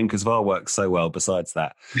 she's a shame because VAR works so well besides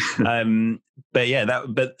that. But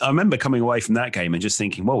I remember coming away from that game and just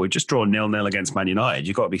thinking, well, we've just drawn 0-0 against Man United.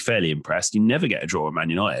 You've got to be fairly impressed. You never get a draw at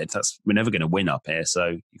Man United. We're never going to win up here, so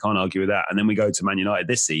you can't argue with that. And then we go to Man United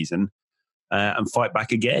this season and fight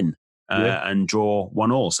back again and draw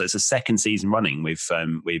 1-1. So it's a second season running we've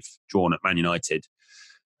drawn at Man United.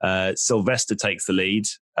 Sylvester takes the lead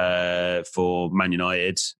for Man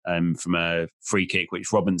United from a free kick,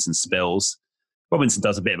 which Robinson spills. Robinson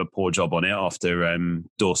does a bit of a poor job on it after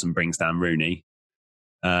Dawson brings down Rooney,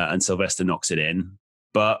 and Sylvester knocks it in.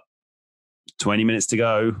 But 20 minutes to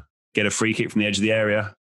go, get a free kick from the edge of the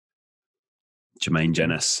area. Jermaine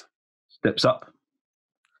Jenas steps up,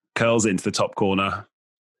 curls into the top corner.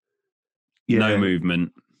 No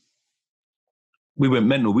movement. We went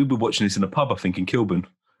mental. We were watching this in a pub, I think, in Kilburn.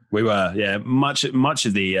 We were, yeah. Much of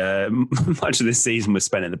this season was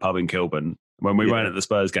spent in the pub in Kilburn. When we weren't at the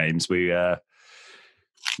Spurs games, we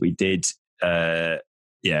did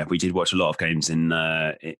watch a lot of games in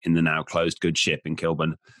the now closed Good Ship in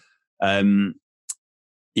Kilburn.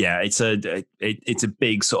 It's a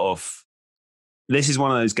big sort of. This is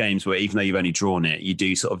one of those games where even though you've only drawn it, you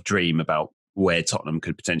do sort of dream about where Tottenham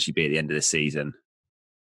could potentially be at the end of the season.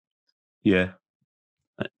 Yeah.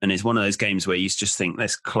 And it's one of those games where you just think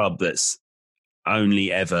this club that's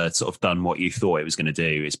only ever sort of done what you thought it was going to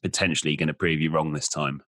do is potentially going to prove you wrong this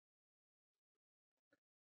time.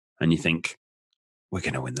 And you think, we're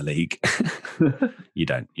going to win the league. You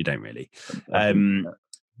don't really.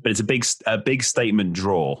 But it's a big statement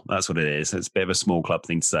draw. That's what it is. It's a bit of a small club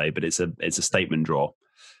thing to say, but it's a statement draw.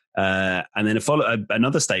 And then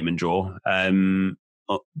another statement draw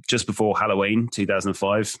just before Halloween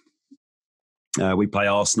 2005. We play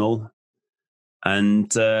Arsenal, and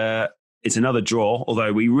it's another draw,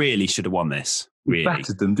 although we really should have won this. We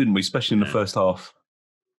battered them, didn't we? Especially in the first half.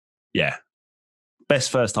 Yeah. Best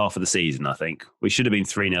first half of the season, I think. We should have been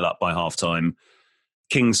 3-0 up by half-time.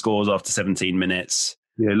 King scores after 17 minutes.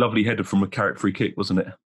 Yeah, lovely header from a Carrick free kick, wasn't it?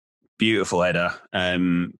 Beautiful header.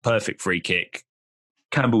 Perfect free kick.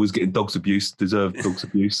 Campbell was getting deserved dogs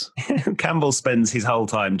abuse. Campbell spends his whole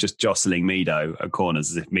time just jostling Mido at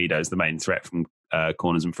corners as if Mido's the main threat from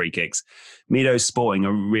corners and free kicks. Mido's sporting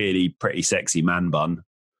a really pretty sexy man bun.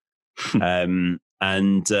 And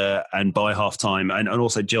by half time, and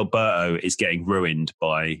also Gilberto is getting ruined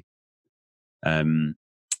by their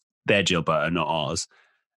Gilberto, not ours.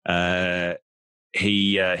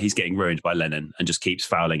 He's getting ruined by Lennon and just keeps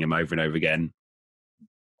fouling him over and over again.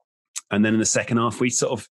 And then in the second half, we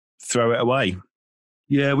sort of throw it away.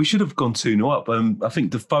 Yeah, we should have gone 2-0 up. I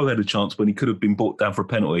think Defoe had a chance when he could have been brought down for a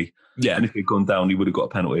penalty. Yeah. And if he'd gone down, he would have got a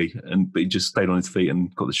penalty. But he just stayed on his feet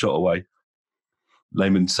and got the shot away.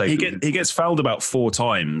 Lehmann saved it. He gets fouled about 4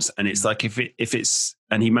 times. And it's like if it's...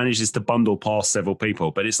 And he manages to bundle past several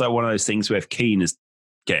people. But it's like one of those things where if Keane is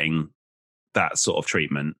getting that sort of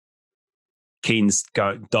treatment, Keane's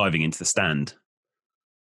diving into the stand.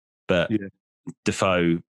 But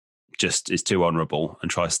Defoe just is too honourable and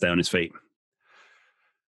tries to stay on his feet.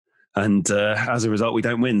 And as a result, we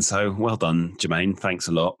don't win. So well done, Jermaine. Thanks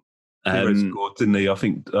a lot. Pires scored, didn't he? I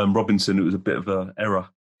think Robinson, it was a bit of an error.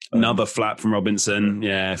 Another flap from Robinson,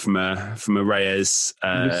 from a Reyes.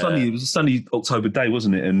 It was a sunny October day,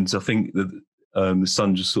 wasn't it? And I think that the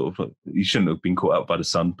sun just sort of, he shouldn't have been caught out by the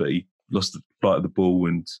sun, but he lost the flight of the ball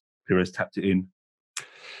and Pires tapped it in.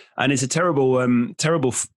 And it's a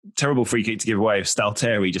terrible free kick to give away if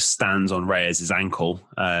Stalteri just stands on Reyes' ankle.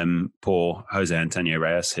 Poor Jose Antonio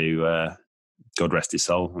Reyes, who, God rest his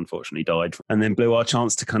soul, unfortunately died. And then blew our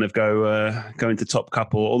chance to kind of go into top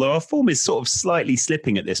couple, although our form is sort of slightly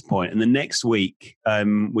slipping at this point. And the next week,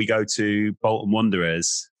 we go to Bolton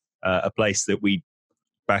Wanderers, a place that we,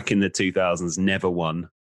 back in the 2000s, never won.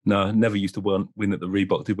 No, never used to win at the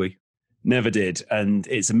Reebok, did we? Never did. And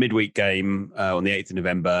it's a midweek game on the 8th of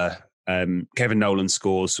November. Kevin Nolan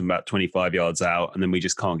scores from about 25 yards out, and then we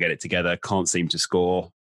just can't get it together, can't seem to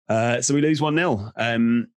score. So we lose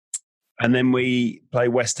 1-0. And then we play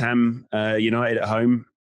West Ham United at home.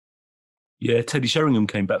 Yeah, Teddy Sheringham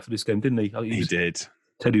came back for this game, didn't he? He did.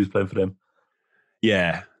 Teddy was playing for them.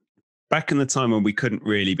 Yeah. Back in the time when we couldn't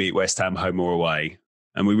really beat West Ham home or away,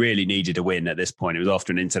 and we really needed a win at this point. It was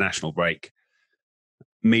after an international break.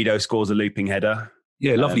 Mido scores a looping header.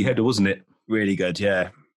 Yeah, lovely header, wasn't it? Really good, yeah.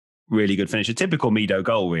 Really good finish. A typical Mido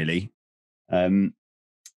goal, really.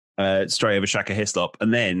 Straight over Shaka Hislop.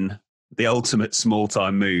 And then the ultimate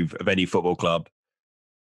small-time move of any football club.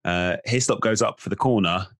 Hislop goes up for the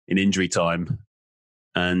corner in injury time,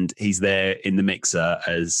 and he's there in the mixer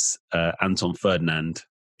as Anton Ferdinand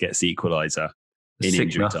gets the equaliser in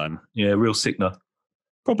injury time. Yeah, real sickener.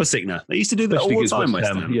 Proper sickener. They used to do that all the time,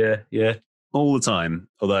 West Ham. Yeah. All the time,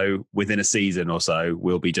 although within a season or so,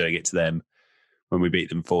 we'll be doing it to them when we beat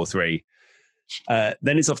them 4-3. Then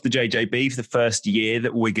it's off to JJB for the first year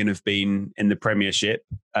that Wigan have been in the Premiership.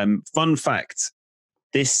 Fun fact,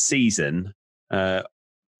 this season,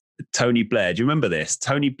 Tony Blair, do you remember this?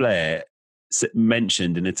 Tony Blair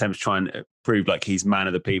mentioned in an attempt to try and prove like he's man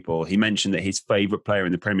of the people, he mentioned that his favourite player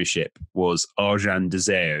in the Premiership was Arjan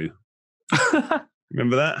Dezeu.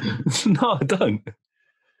 Remember that? No, I don't.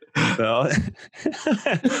 So,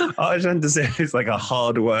 Arjan Dezeu is like a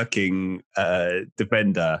hard-working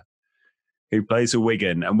defender who plays for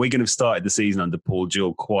Wigan, and Wigan have started the season under Paul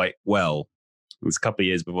Jewell quite well. It was a couple of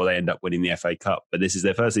years before they end up winning the FA Cup, but this is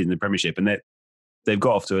their first season in the Premiership, and they've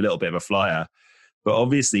got off to a little bit of a flyer. But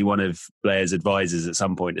obviously, one of Blair's advisors at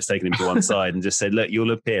some point has taken him to one side and just said, "Look,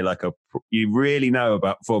 you'll appear like you really know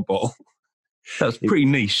about football." That's pretty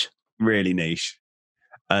niche, really niche.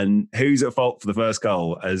 And who's at fault for the first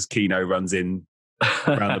goal as Keno runs in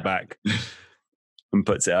around the back and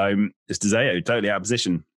puts it home? It's Dezeu, totally out of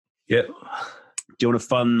position. Yep. Do you want a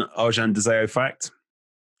fun Arjan Dezeu fact?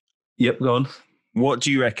 Yep, go on. What do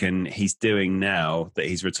you reckon he's doing now that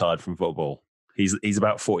he's retired from football? He's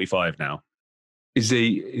about 45 now. Is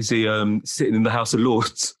he sitting in the House of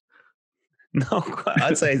Lords? No,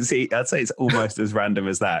 I'd say it's almost as random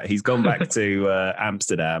as that. He's gone back to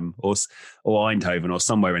Amsterdam or Eindhoven or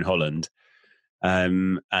somewhere in Holland,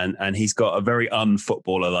 and he's got a very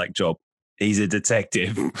unfootballer-like job. He's a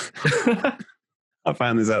detective. I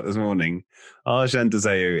found this out this morning. Arjan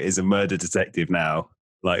Dezeu is a murder detective now,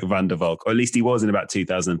 like Van der Valk, or at least he was in about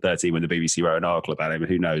 2013 when the BBC wrote an article about him.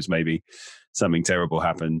 Who knows? Maybe something terrible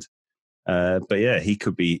happened. But yeah, he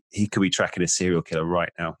could be tracking a serial killer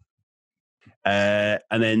right now.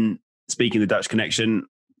 And then, speaking of the Dutch connection,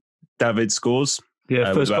 David scores.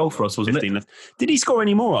 Yeah, first goal for us, wasn't it? Left. Did he score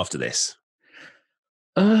any more after this?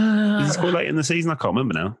 Did he score late in the season? I can't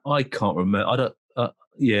remember now. I can't remember. I don't.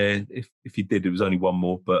 Yeah, if he did, it was only one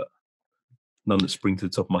more, but none that spring to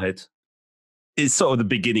the top of my head. It's sort of the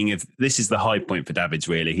beginning of, this is the high point for Davids,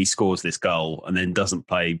 really. He scores this goal and then doesn't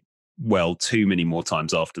play well too many more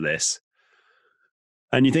times after this.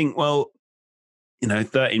 And you think, well,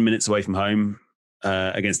 13 minutes away from home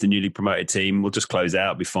against a newly promoted team, we'll just close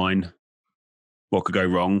out, be fine. What could go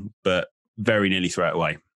wrong? But very nearly throw it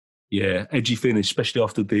away. Yeah, edgy finish, especially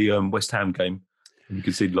after the West Ham game. You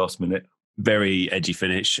can see the last minute. Very edgy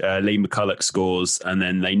finish. Lee McCulloch scores, and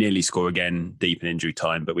then they nearly score again deep in injury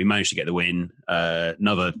time. But we managed to get the win.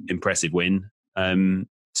 Another impressive win, 2-1,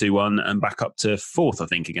 and back up to fourth, I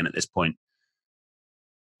think, again at this point.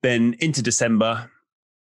 Then into December,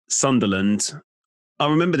 Sunderland. I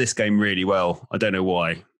remember this game really well. I don't know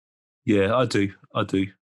why. Yeah, I do.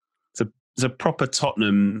 It's a proper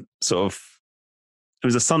Tottenham sort of. It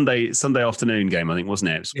was a Sunday afternoon game, I think, wasn't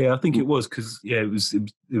it? Yeah, I think it was because it was.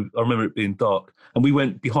 I remember it being dark, and we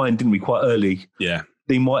went behind, didn't we, quite early? Yeah.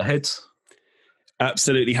 Dean Whitehead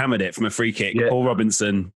Absolutely hammered it from a free kick. Yeah. Paul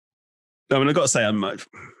Robinson. I mean, I've got to say,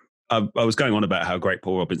 I was going on about how great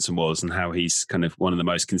Paul Robinson was and how he's kind of one of the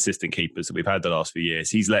most consistent keepers that we've had the last few years.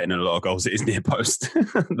 He's letting in a lot of goals at his near post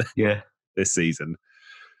this season.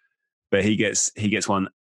 But he gets one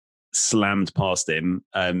slammed past him.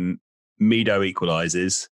 Mido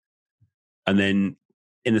equalises. And then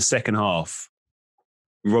in the second half,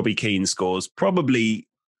 Robbie Keane scores probably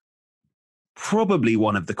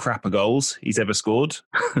one of the crapper goals he's ever scored.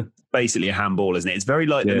 Basically a handball, isn't it? It's very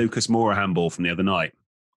like the Lucas Moura handball from the other night.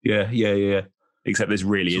 Yeah. Except this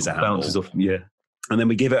really is a handball. Bounces off, yeah. And then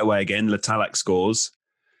we give it away again. Letalak scores.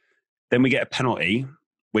 Then we get a penalty,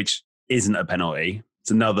 which isn't a penalty.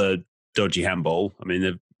 It's another dodgy handball. I mean,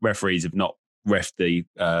 the referees have not refed the...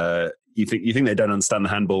 You think they don't understand the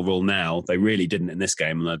handball rule now? They really didn't in this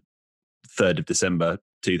game on the 3rd of December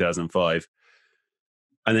 2005.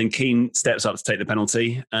 And then Keane steps up to take the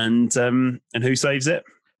penalty, and who saves it?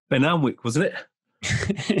 Ben Alnwick, wasn't it?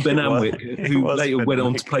 Ben Alnwick, who later went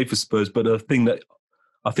on to play for Spurs, but the thing that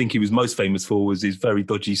I think he was most famous for was his very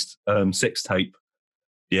dodgy sex tape.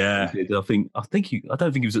 Yeah, I don't think he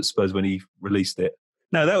was at Spurs when he released it.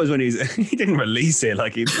 No, that was when he didn't release it.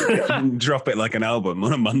 Like he didn't drop it like an album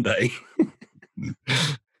on a Monday.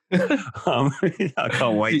 I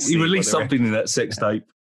can't wait. He released something in that sex tape.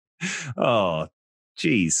 Oh,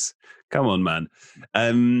 geez. Come on, man.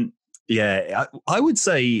 I would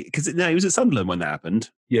say, because he was at Sunderland when that happened.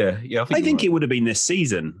 Yeah. I think it would have been this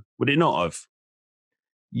season. Would it not have?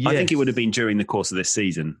 Yes. I think it would have been during the course of this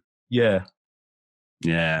season. Yeah.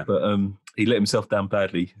 Yeah. But he let himself down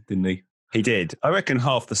badly, didn't he? He did. I reckon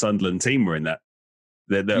half the Sunderland team were in that.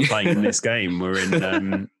 They're playing in this game. We're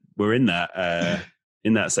in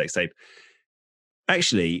that sex tape.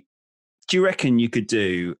 Actually, do you reckon you could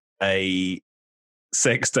do a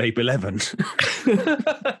sex tape 11?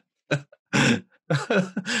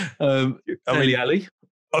 Dele Alli.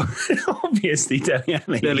 Obviously, Dele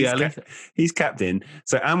Alli. He's captain.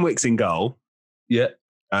 So Alnwick's in goal. Yeah.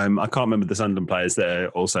 I can't remember the Sunderland players that are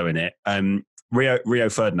also in it. Rio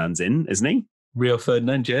Ferdinand's in, isn't he? Rio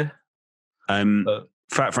Ferdinand, yeah.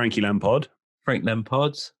 Fat Frankie Lampard. Frank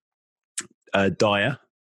Lampard's. Dyer.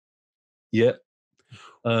 Yeah.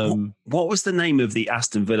 What was the name of the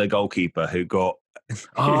Aston Villa goalkeeper who got...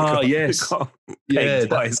 yes. Got pegged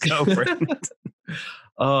by his girlfriend?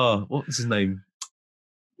 What was his name?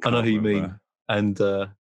 I know who you mean. And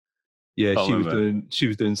she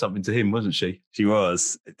was doing something to him, wasn't she? She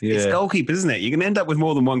was. Yeah. It's goalkeepers, isn't it? You're going to end up with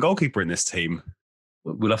more than one goalkeeper in this team.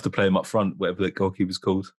 We'll have to play him up front, whatever the goalkeeper's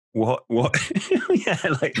called. What? Yeah,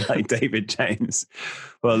 like David James.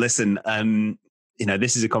 Well, listen,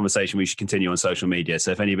 this is a conversation we should continue on social media.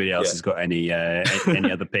 So if anybody else has got any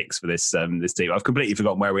other picks for this team, I've completely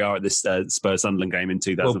forgotten where we are at this Spurs Sunderland game in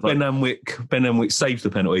 2005. Well, Ben Alnwick saves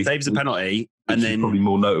the penalty. And then probably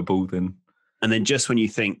more notable than. And then just when you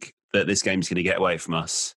think that this game's going to get away from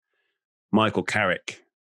us, Michael Carrick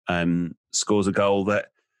scores a goal that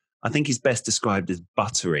I think is best described as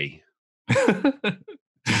buttery.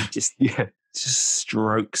 just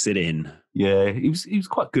strokes it in. Yeah, he was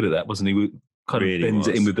quite good at that, wasn't he? Kind of bends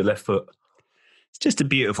it in with the left foot. It's just a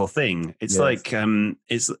beautiful thing. It's like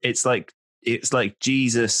it's like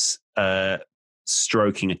Jesus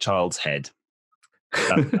stroking a child's head.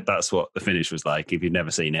 That's what the finish was like. If you've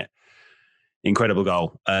never seen it, incredible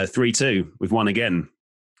goal. 3-2. We've won again.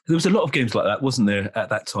 There was a lot of games like that, wasn't there, at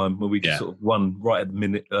that time, where we just sort of won right at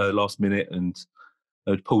the last minute and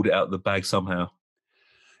pulled it out of the bag somehow.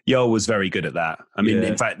 Yo was very good at that. I mean,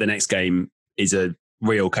 in fact, the next game is a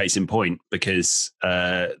real case in point because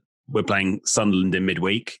we're playing Sunderland in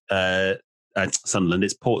midweek. Sunderland,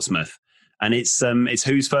 it's Portsmouth. And it's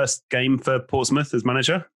whose first game for Portsmouth as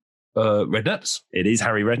manager? Redknapp's. It is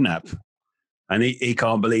Harry Redknapp. And he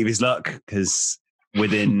can't believe his luck because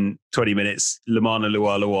within 20 minutes, Lemana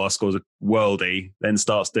Luar scores a worldie, then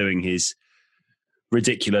starts doing his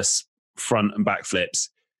ridiculous front and back flips.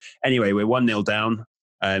 Anyway, we're 1-0 down,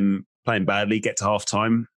 playing badly, get to half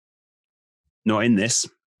time. Not in this.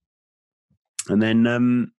 And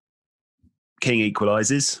then King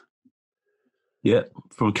equalises. Yeah,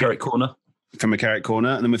 from a Carrick corner. From a Carrick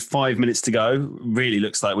corner. And then with 5 minutes to go, really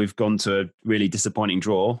looks like we've gone to a really disappointing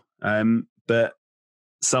draw. But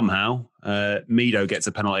somehow, Mido gets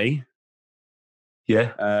a penalty.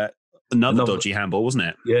 Yeah. Another dodgy handball, wasn't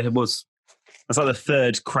it? Yeah, it was. That's like the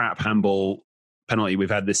third crap handball penalty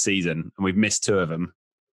we've had this season, and we've missed 2 of them.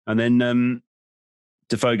 And then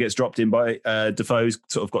Defoe gets dropped in by... Defoe's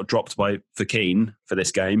sort of got dropped for Keane for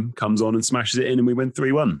this game, comes on and smashes it in, and we win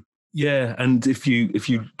 3-1. Yeah, and if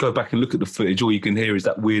you go back and look at the footage, all you can hear is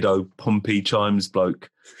that weirdo Pompey Chimes bloke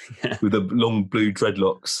with the long blue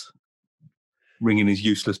dreadlocks ringing his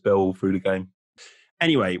useless bell all through the game.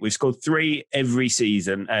 Anyway, we've scored 3 every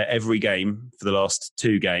season, every game for the last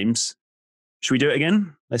 2 games. Should we do it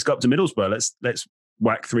again? Let's go up to Middlesbrough. Let's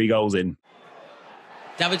whack 3 goals in.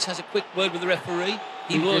 Davids has a quick word with the referee.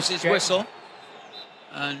 He blows his whistle.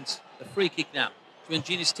 And the free kick now.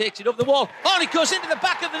 Trianginis takes it up the wall. Oh, and it goes into the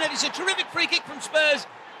back of the net. It's a terrific free kick from Spurs.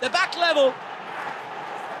 The back level.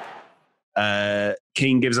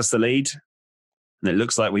 Keane gives us the lead. And it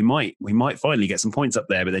looks like we might finally get some points up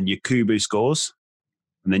there. But then Yakubu scores.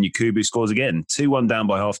 And then Yakubu scores again. 2-1 down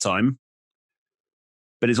by half-time.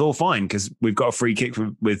 But it's all fine because we've got a free kick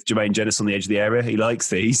with Jermaine Jenas on the edge of the area. He likes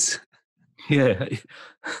these. Yeah.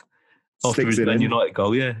 After his Man United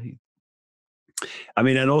goal, yeah. I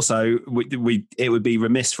mean, and also, it would be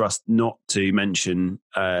remiss for us not to mention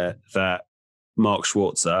that Mark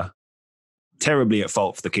Schwarzer, terribly at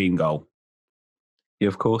fault for the Keane goal. Yeah,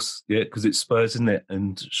 of course. Yeah, because it's Spurs, isn't it?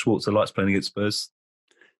 And Schwarzer likes playing against Spurs.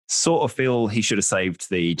 Sort of feel he should have saved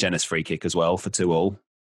the Jenas free kick as well for 2-2.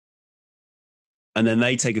 And then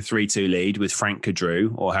they take a 3-2 lead with Frank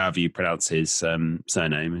Kadru, or however you pronounce his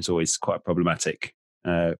surname. It's always quite a problematic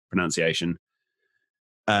pronunciation.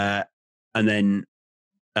 And then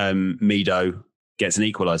Mido gets an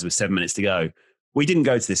equaliser with 7 minutes to go. We didn't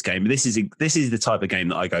go to this game, but this is the type of game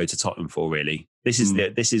that I go to Tottenham for, really. This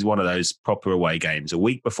is one of those proper away games. A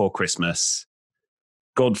week before Christmas,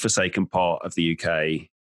 godforsaken part of the UK,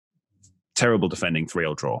 terrible defending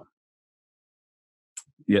 3-3 draw.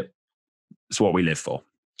 Yep. It's what we live for.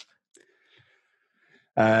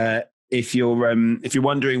 If you're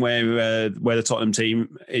wondering where the Tottenham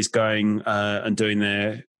team is going and doing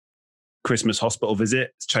their Christmas hospital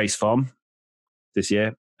visit, it's Chase Farm this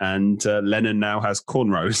year, and Lennon now has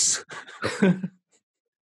cornrows.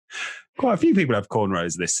 Quite a few people have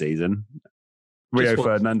cornrows this season. Rio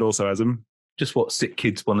Ferdinand also has them. Just what sick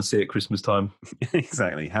kids want to see at Christmas time.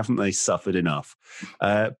 Exactly. Haven't they suffered enough?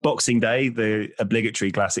 Boxing Day, the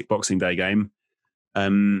obligatory classic Boxing Day game.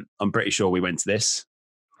 I'm pretty sure we went to this.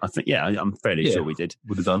 I think, I'm fairly sure we did.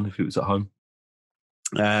 Would have done if it was at home.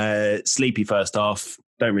 Sleepy first half.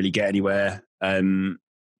 Don't really get anywhere.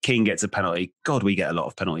 King gets a penalty. God, we get a lot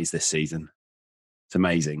of penalties this season. It's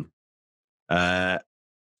amazing.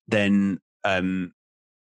 Then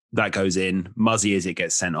that goes in. Muzzy as it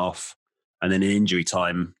gets sent off. And then in injury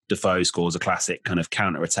time, Defoe scores a classic kind of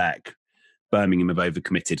counter-attack. Birmingham have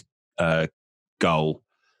overcommitted goal.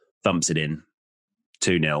 Thumps it in.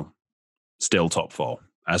 2-0. Still top 4,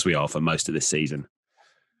 as we are for most of this season.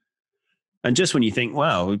 And just when you think,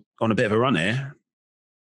 wow, we're on a bit of a run here,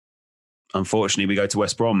 unfortunately, we go to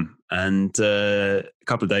West Brom. And a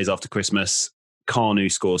couple of days after Christmas,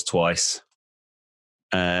 Carnu scores twice.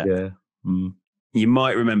 You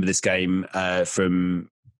might remember this game from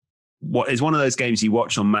what is one of those games you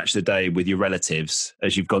watch on Match of the Day with your relatives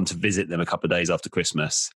as you've gone to visit them a couple of days after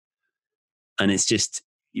Christmas. And it's just,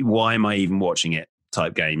 why am I even watching it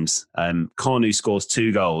type games? Carnu scores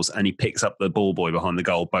 2 goals and he picks up the ball boy behind the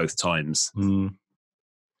goal both times. I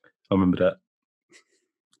remember that.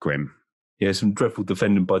 Grim. Yeah, some dreadful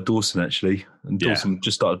defending by Dawson, actually. And Dawson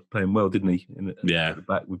just started playing well, didn't he? At the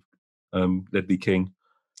back with Ledley King.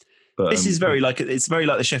 But this is very like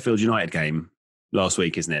the Sheffield United game last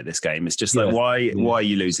week, isn't it? This game, it's just like why are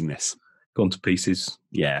you losing this? Gone to pieces.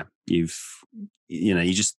 Yeah, you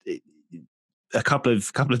just a couple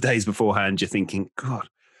of days beforehand, you're thinking, God,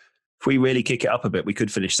 if we really kick it up a bit, we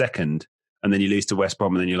could finish second, and then you lose to West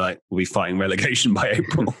Brom, and then you're like, we'll be fighting relegation by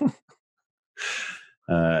April.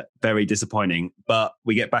 Very disappointing, but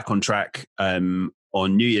we get back on track on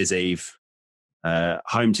New Year's Eve,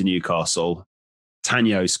 home to Newcastle.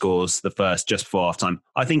 Tanyo scores the first just before half-time.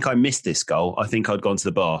 I think I missed this goal. I think I'd gone to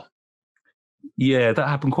the bar. Yeah, that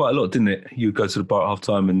happened quite a lot, didn't it? You go to the bar at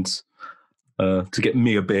half-time and to get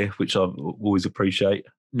me a beer, which I always appreciate.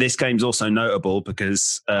 This game's also notable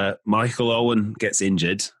because Michael Owen gets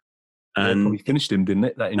injured. And probably finished him, didn't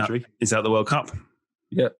it, that injury? Is that the World Cup?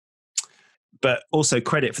 Yeah. But also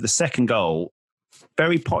credit for the second goal.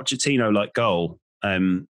 Very Pochettino-like goal.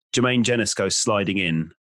 Jermaine Jenas goes sliding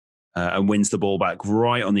in and wins the ball back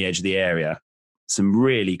right on the edge of the area. Some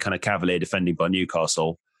really kind of cavalier defending by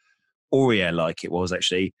Newcastle. Aurier-like it was,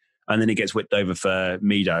 actually. And then it gets whipped over for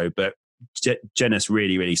Mido. But Jenas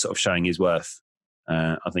really, really sort of showing his worth,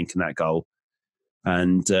 I think, in that goal.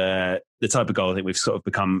 And the type of goal I think we've sort of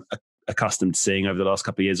become accustomed to seeing over the last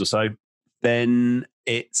couple of years or so. Then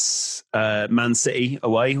it's Man City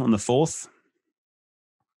away on the 4th.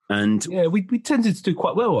 And yeah, we tended to do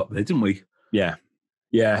quite well up there, didn't we? Yeah.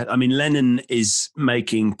 Yeah. I mean, Lennon is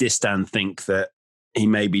making Distan think that he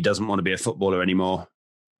maybe doesn't want to be a footballer anymore.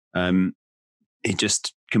 He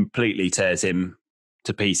just completely tears him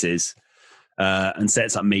to pieces. and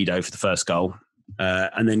sets up Mido for the first goal.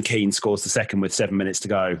 And then Keane scores the second with 7 minutes to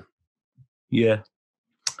go. Yeah.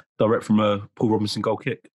 Direct from a Paul Robinson goal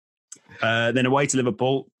kick. Then away to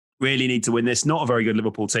Liverpool. Really need to win this. Not a very good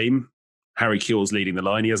Liverpool team. Harry Kewell's leading the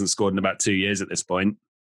line. He hasn't scored in about 2 years at this point.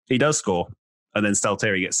 He does score. And then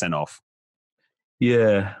Stalteri gets sent off.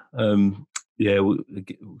 Yeah. We're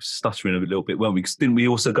stuttering a little bit, weren't we? 'Cause didn't we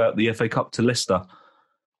also go out the FA Cup to Leicester?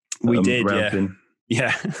 We did,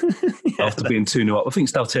 yeah. After being 2-0 up. I think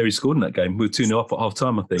Stalteri scored in that game. We were 2-0 up at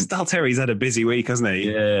half-time, I think. Stalteri's had a busy week, hasn't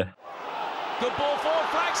he? Yeah. Good ball forward,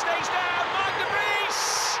 flag stays down. Mark de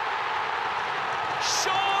Vries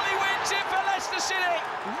surely wins it for Leicester City.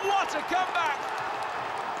 What a comeback.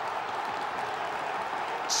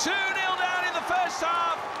 2-0 down in the first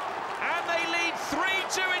half, and they lead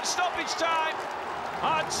 3-2 in stoppage time.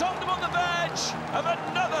 Are Tottenham on the verge of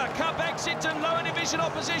another cup exit to lower division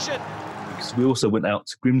opposition? Because we also went out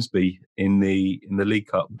to Grimsby in the League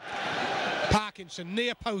Cup. Parkinson,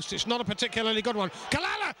 near post. It's not a particularly good one.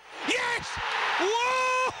 Kalala! Yes!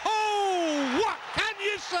 Whoa! What can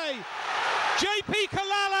you say? JP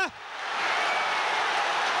Kalala.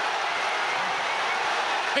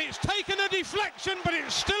 It's taken a deflection, but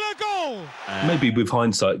it's still a goal. Maybe with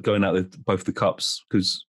hindsight, going out with both the cups,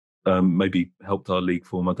 because maybe helped our league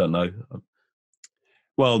form. I don't know.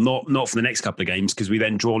 Well, not for the next couple of games, because we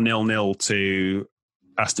then draw 0-0 to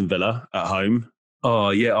Aston Villa at home.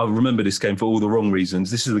 Oh, yeah, I remember this game for all the wrong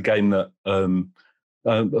reasons. This is the game that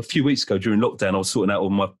a few weeks ago during lockdown, I was sorting out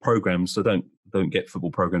all my programmes. I don't get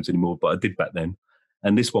football programmes anymore, but I did back then.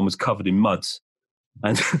 And this one was covered in mud.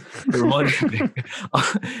 And it reminded me,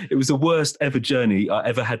 it was the worst ever journey I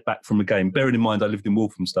ever had back from a game. Bearing in mind, I lived in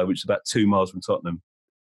Walthamstow, which is about 2 miles from Tottenham.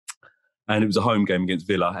 And it was a home game against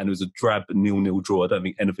Villa, and it was a drab 0-0 draw. I don't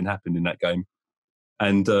think anything happened in that game.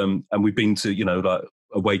 And we've been to, like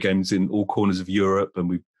away games in all corners of Europe, and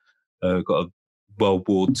we've got a World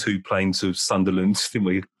War II plane to Sunderland, didn't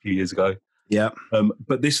we, a few years ago? Yeah.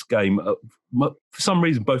 But this game, for some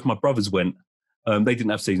reason, both my brothers went. They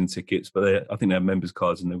didn't have season tickets, but I think they had members'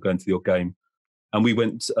 cards, and they were going to the odd game. And we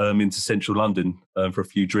went into central London for a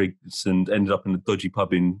few drinks and ended up in a dodgy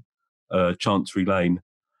pub in Chancery Lane.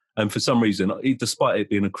 And for some reason, despite it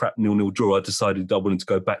being a crap 0-0 draw, I decided I wanted to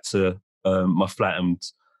go back to my flat and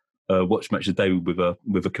watch Match of the Day with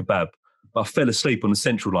a kebab. But I fell asleep on the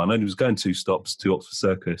central line. I only was going 2 stops to Oxford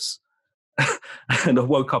Circus. And I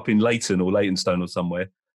woke up in Leighton or Leytonstone or somewhere.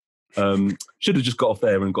 Should have just got off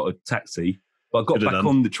there and got a taxi. But I got back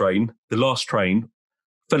on the train, the last train,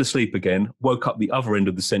 fell asleep again, woke up the other end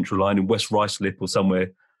of the central line in West Ruislip or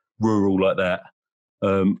somewhere rural like that.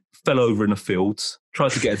 Fell over in a field,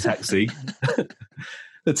 tried to get a taxi.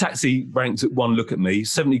 The taxi ranked at one look at me,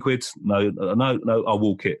 70 quid. No, I'll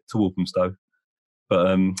walk it to Walthamstow.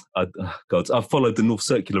 But I followed the North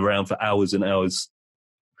Circular around for hours and hours.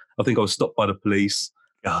 I think I was stopped by the police.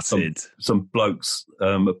 Some blokes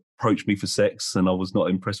approached me for sex, and I was not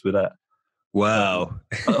impressed with that. Wow.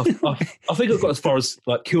 I think I got as far as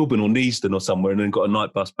like Kilburn or Neasden or somewhere, and then got a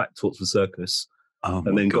night bus back to Oxford Circus.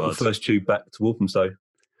 And then got the first tube back to Walthamstow.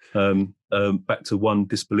 Back to one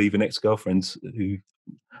disbelieving ex-girlfriend who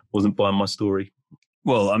wasn't buying my story.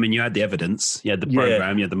 Well, I mean, you had the evidence. You had the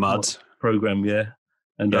programme, you had the mud. Programme, yeah.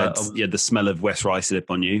 And you had the smell of West Ruislip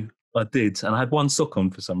on you. I did. And I had one sock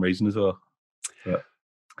on for some reason as well. But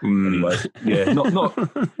anyway, yeah, not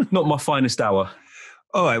my finest hour.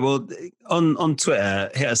 All right, well, on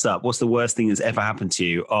Twitter, hit us up. What's the worst thing that's ever happened to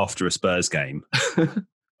you after a Spurs game?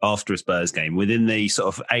 After a Spurs game, within the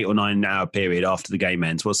sort of 8 or 9 hour period after the game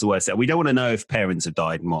ends, what's the worst? We don't want to know if parents have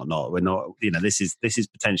died and whatnot. We're not, this is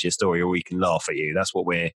potentially a story where we can laugh at you. That's what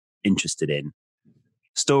we're interested in.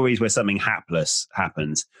 Stories where something hapless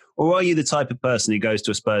happens. Or are you the type of person who goes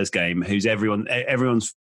to a Spurs game who's everyone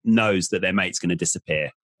knows that their mate's going to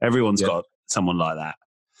disappear? Everyone's got someone like that.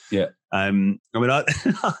 Yeah. I mean,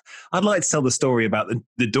 I'd like to tell the story about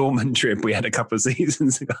the Dortmund trip we had a couple of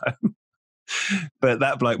seasons ago. But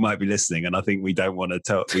that bloke might be listening, and I think we don't want to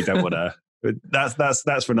tell. We don't want to.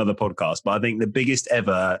 That's for another podcast. But I think the biggest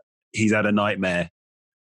ever he's had a nightmare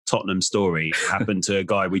Tottenham story happened to a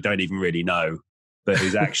guy we don't even really know, but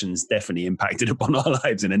whose actions definitely impacted upon our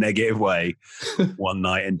lives in a negative way. One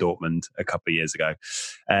night in Dortmund a couple of years ago.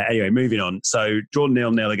 Anyway, moving on. So drawn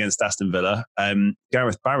 0-0 against Aston Villa.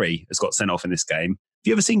 Gareth Barry has got sent off in this game. Have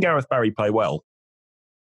you ever seen Gareth Barry play well?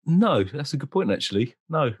 No, that's a good point actually.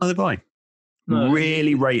 No, neither have I. No.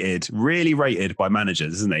 Really rated by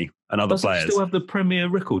managers, isn't he? And other players. He still have the Premier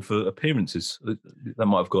record for appearances? That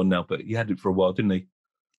might have gone now, but he had it for a while, didn't he?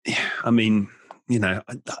 Yeah, I mean,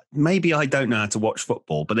 maybe I don't know how to watch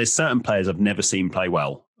football, but there's certain players I've never seen play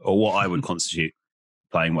well. or what I would constitute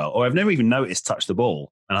playing well, or I've never even noticed touch the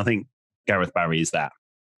ball. And I think Gareth Barry is that.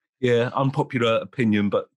 Yeah, unpopular opinion,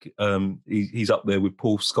 but he's up there with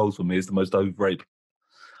Paul Scholes for me as the most overrated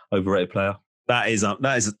player. That is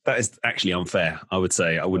actually unfair. I would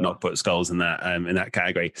say I would not put Scholes in that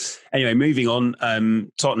category. Anyway, moving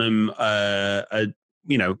on. Tottenham,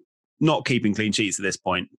 not keeping clean sheets at this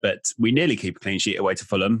point, but we nearly keep a clean sheet away to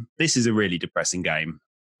Fulham. This is a really depressing game.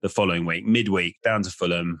 The following week, midweek, down to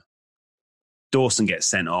Fulham. Dawson gets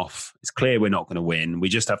sent off. It's clear we're not going to win. We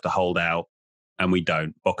just have to hold out, and we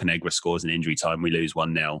don't. Bocanegra scores in injury time. We lose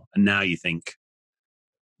 1-0. And now you think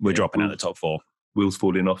we're dropping out of the top four. Wheels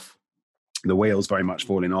falling off. The wheels very much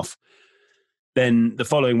falling off. Then the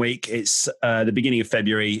following week, it's the beginning of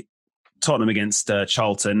February, Tottenham against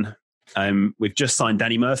Charlton. We've just signed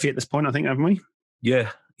Danny Murphy at this point, I think, haven't we? Yeah.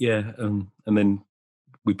 And then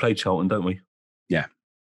we play Charlton, don't we? Yeah.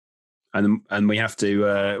 And we have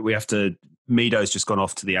to. Mido's just gone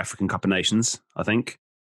off to the African Cup of Nations, I think.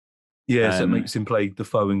 Yeah, so it makes him play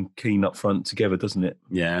Defoe and Keane up front together, doesn't it?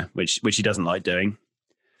 Yeah, which he doesn't like doing.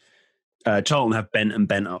 Charlton have Bent and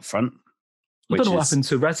Bent up front. I don't know what happened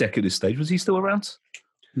to Razek at this stage. Was he still around?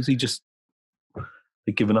 Was he just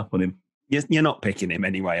given up on him? You're not picking him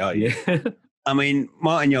anyway, are you? Yeah. I mean,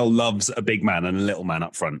 Martin Jol loves a big man and a little man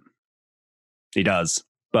up front. He does.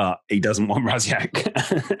 But he doesn't want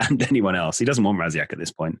Razak and anyone else. He doesn't want Razak at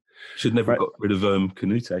this point. Should never have got rid of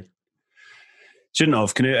Canute. Shouldn't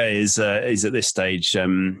have. Canute is at this stage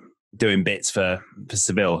doing bits for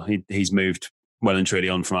Seville. He's moved well and truly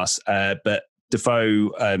on from us. But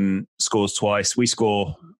Defoe scores twice. We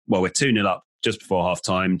score, we're 2-0 up just before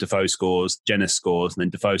half-time. Defoe scores, Jennis scores, and then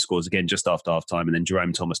Defoe scores again just after half-time, and then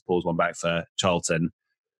Jerome Thomas pulls one back for Charlton.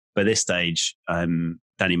 But at this stage,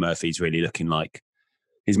 Danny Murphy's really looking like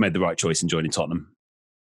he's made the right choice in joining Tottenham.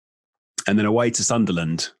 And then away to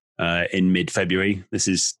Sunderland in mid-February. This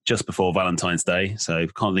is just before Valentine's Day, so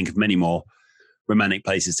can't think of many more romantic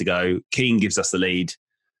places to go. Keane gives us the lead.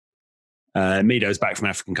 Mido's back from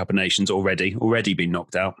African Cup of Nations already been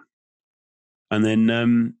knocked out. And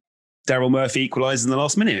then Daryl Murphy equalises in the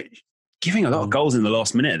last minute. Giving a lot of goals in the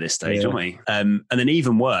last minute at this stage, aren't we? And then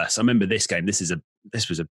even worse, I remember this game. This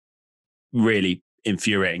was a really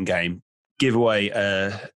infuriating game. Give away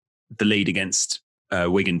the lead against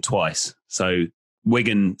Wigan twice. So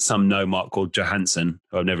Wigan, some no-mark called Johansson,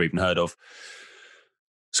 who I've never even heard of,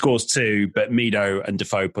 scores 2, but Mido and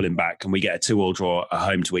Defoe pull him back, and we get a 2-2 draw at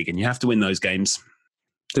home to Wigan. You have to win those games.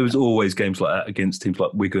 There was always games like that against teams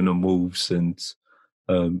like Wigan and Wolves and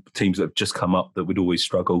teams that have just come up that would always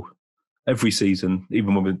struggle every season,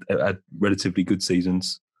 even when we had relatively good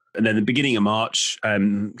seasons. And then the beginning of March,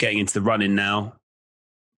 getting into the run-in now,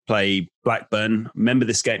 play Blackburn. Remember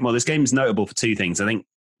this game? Well, this game is notable for 2 things. I think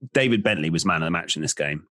David Bentley was man of the match in this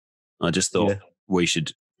game. I just thought we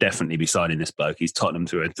should definitely be signing this bloke. He's Tottenham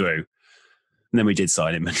through and through. And then we did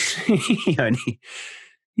sign him. And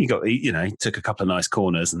he took a couple of nice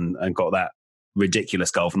corners and got that ridiculous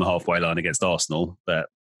goal from the halfway line against Arsenal, but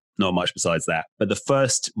not much besides that. But the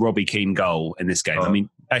first Robbie Keane goal in this game, I mean,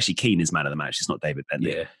 actually Keane is man of the match. It's not David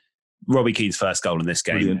Bentley. Yeah. Robbie Keane's first goal in this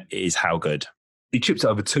game is how good. He chips it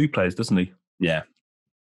over 2 players, doesn't he? Yeah.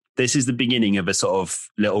 This is the beginning of a sort of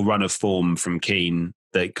little run of form from Keane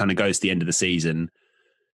that kind of goes to the end of the season.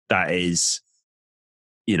 That is,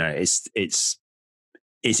 it's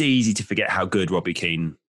easy to forget how good Robbie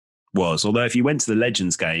Keane was. Although if you went to the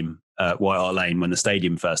Legends game at White Hart Lane when the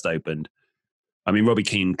stadium first opened, I mean, Robbie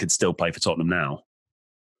Keane could still play for Tottenham now.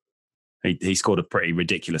 He scored a pretty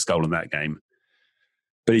ridiculous goal in that game.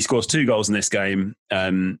 But he scores 2 goals in this game.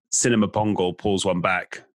 Cinema Pongal pulls one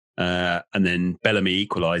back, and then Bellamy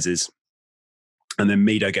equalises. And then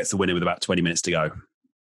Mido gets the winner with about 20 minutes to go.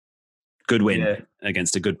 Good win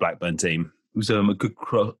against a good Blackburn team. It was a good,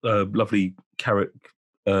 lovely Carrick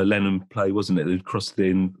Lennon play, wasn't it? They crossed it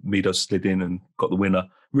in, Mido slid in and got the winner.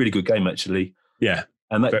 Really good game, actually. Yeah.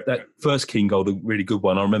 And that first Keane goal, the really good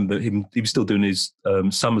one, I remember him, he was still doing his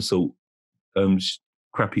somersault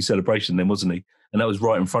crappy celebration then, wasn't he? And that was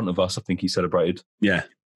right in front of us, I think he celebrated. Yeah.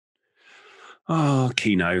 Oh,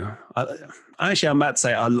 Keano. Actually, I'm about to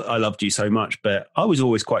say I loved you so much, but I was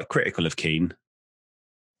always quite critical of Keane.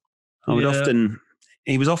 I would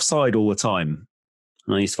he was offside all the time.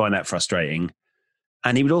 And I used to find that frustrating.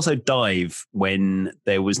 And he would also dive when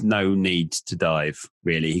there was no need to dive,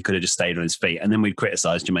 really. He could have just stayed on his feet. And then we'd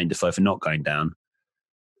criticise Jermaine Defoe for not going down.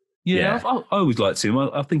 Yeah. I always liked him.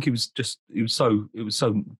 I think it was so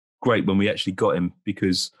great when we actually got him,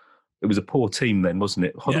 because it was a poor team then, wasn't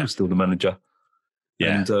it? Hoddle was still the manager.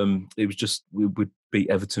 Yeah. And it was just, we would beat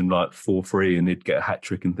Everton like 4-3 and he'd get a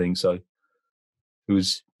hat-trick and things. So it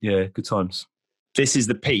was Yeah, good times. This is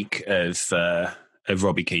the peak of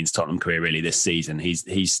Robbie Keane's Tottenham career, really. This season, he's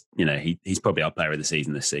probably our player of the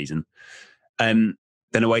season this season. Then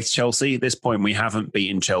away to Chelsea. At this point, we haven't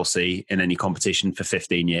beaten Chelsea in any competition for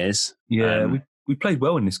 15 years. Yeah, we played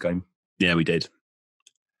well in this game. Yeah, we did.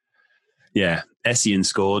 Yeah, Essien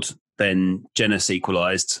scored. Then Jenas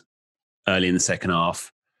equalised early in the second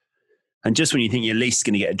half. And just when you think you're at least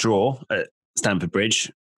going to get a draw at Stamford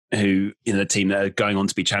Bridge, who, the team that are going on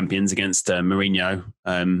to be champions against Mourinho,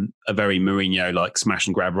 a very Mourinho-like smash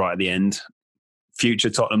and grab right at the end. Future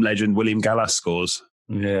Tottenham legend William Gallas scores.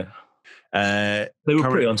 Yeah. They were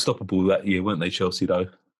pretty unstoppable that year, weren't they, Chelsea, though?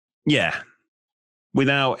 Yeah.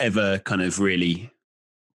 Without ever really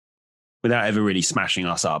smashing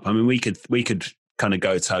us up. I mean, we could kind of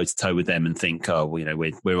go toe to toe with them and think,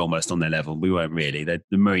 we're almost on their level. We weren't really. The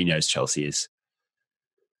Mourinho's Chelsea is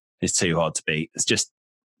too hard to beat. It's just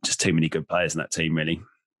too many good players in that team, really.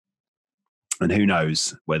 And who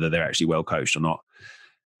knows whether they're actually well coached or not.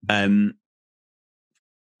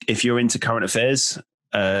 If you're into current affairs,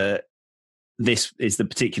 this is the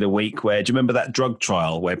particular week where, do you remember that drug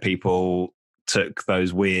trial where people took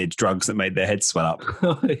those weird drugs that made their heads swell up?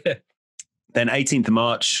 Oh, yeah. Then 18th of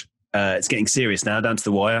March, it's getting serious now, down to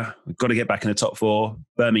the wire. We've got to get back in the top four.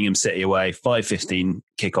 Birmingham City away, 5:15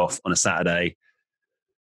 kickoff on a Saturday.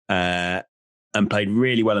 And played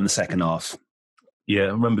really well in the second half. Yeah,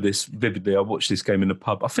 I remember this vividly. I watched this game in the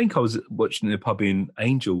pub. I think I was watching in a pub in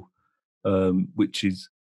Angel, which is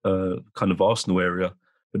kind of Arsenal area.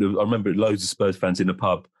 But I remember loads of Spurs fans in the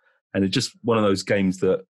pub. And it's just one of those games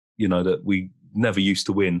that, that we never used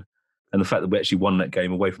to win. And the fact that we actually won that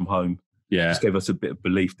game away from home just gave us a bit of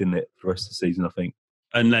belief, didn't it, for the rest of the season, I think.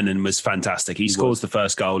 And Lennon was fantastic. He scores the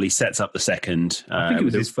first goal. He sets up the second. I think it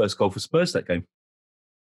was his first goal for Spurs that game.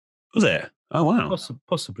 Was it? Oh wow,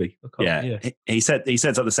 possibly. He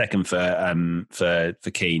sets up the second for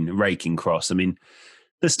Keane, raking cross. I mean,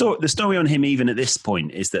 the story on him even at this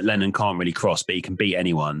point is that Lennon can't really cross, but he can beat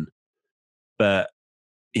anyone. But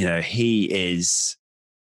he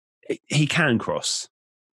can cross.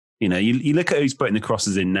 You look at who's putting the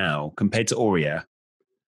crosses in now compared to Aurier.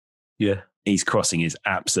 Yeah, his crossing is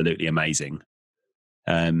absolutely amazing.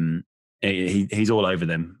 He's all over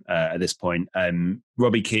them at this point.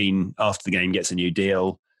 Robbie Keane, after the game, gets a new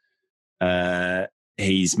deal.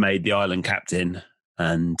 He's made the Ireland captain,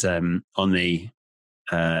 and on the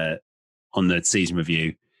season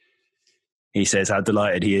review, he says how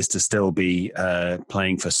delighted he is to still be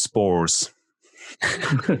playing for Spurs.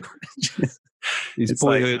 His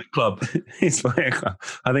boyhood club. His boyhood club.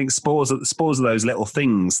 I think spores are those little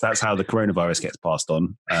things. That's how the coronavirus gets passed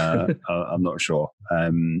on. I'm not sure.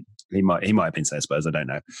 He might have been saying Spurs. I don't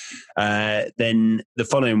know. Then the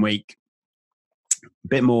following week, a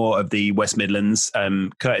bit more of the West Midlands.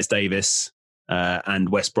 Curtis Davis and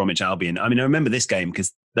West Bromwich Albion. I mean, I remember this game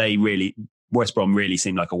because West Brom really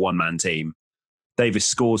seemed like a one-man team. Davis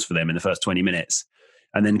scores for them in the first 20 minutes.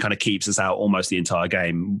 And then kind of keeps us out almost the entire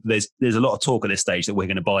game. There's a lot of talk at this stage that we're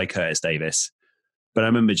going to buy Curtis Davis, but I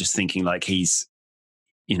remember just thinking like he's,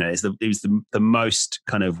 it was the most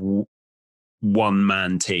kind of one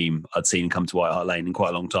man team I'd seen come to White Hart Lane in quite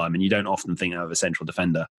a long time, and you don't often think of a central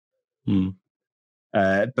defender.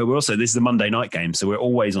 But this is a Monday night game, so we're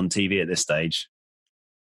always on TV at this stage,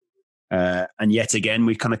 and yet again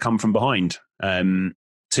we've kind of come from behind. 2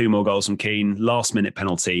 more goals from Keane, last minute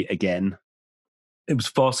penalty again. It was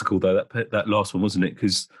farcical, though, that last one, wasn't it?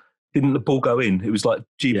 Because didn't the ball go in? It was like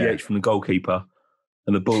GBH from the goalkeeper,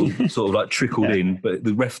 and the ball sort of like trickled in, but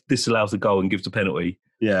the ref disallows the goal and gives the penalty.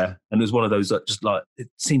 Yeah. And it was one of those that just like, it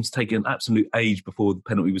seems to take an absolute age before the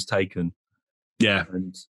penalty was taken. Yeah.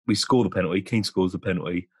 And we score the penalty, Keane scores the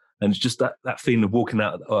penalty, and it's just that feeling of walking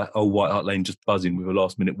out of old White Hart Lane just buzzing with a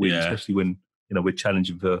last minute win, especially when, we're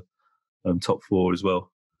challenging for top four as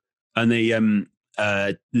well. And the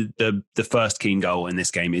first Keane goal in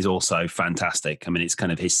this game is also fantastic. I mean, it's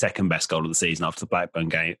kind of his second best goal of the season after the Blackburn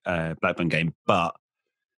game, but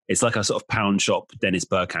it's like a sort of pound shop Dennis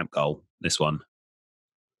Bergkamp goal. This one,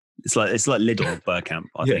 it's like Lidl Bergkamp,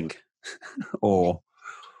 I think, or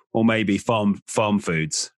maybe Farm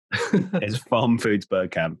Foods. It's Farm Foods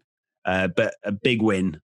Bergkamp, but a big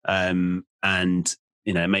win, and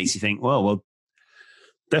it makes you think, well,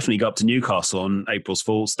 definitely go up to Newcastle on April's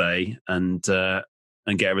Fool's Day and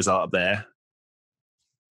get a result up there.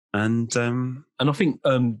 And I think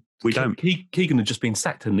we don't. Keegan had just been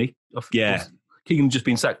sacked, hadn't he? Yeah. Keegan had just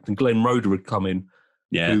been sacked, and Glenn Roeder had come in.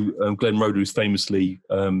 Yeah. Glenn Roeder was famously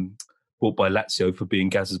bought by Lazio for being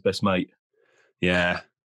Gaz's best mate. Yeah.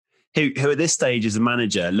 who at this stage as a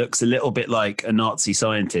manager looks a little bit like a Nazi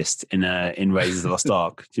scientist in Raiders of the Lost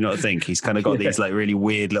Ark. Do you know what I think? He's kind of got these like really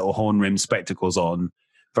weird little horn-rimmed spectacles on,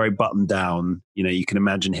 very buttoned down. You know, you can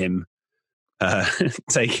imagine him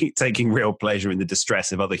taking real pleasure in the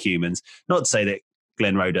distress of other humans. Not to say that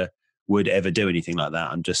Glenn Roeder would ever do anything like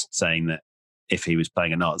that. I'm just saying that if he was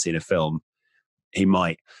playing a Nazi in a film, he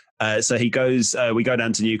might. So he goes, we go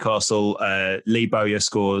down to Newcastle. Lee Bowyer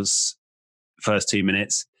scores first 2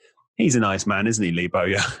 minutes. He's a nice man, isn't he, Lee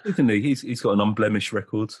Bowyer? Isn't he? He's got an unblemished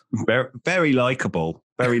record. Very likeable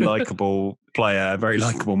player, very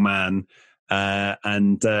likeable man.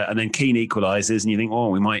 And then Keane equalises, and you think, oh,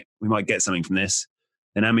 we might get something from this.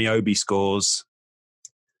 Then Amiobi scores.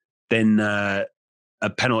 Then a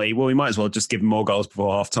penalty. Well, we might as well just give him more goals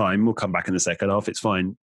before half time. We'll come back in the second half. It's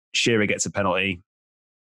fine. Shearer gets a penalty.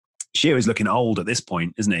 Shearer's looking old at this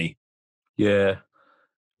point, isn't he? Yeah.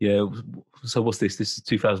 Yeah. So what's this? This is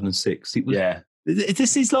 2006. Yeah. Is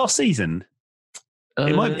this his last season?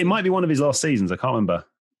 It might be one of his last seasons. I can't remember.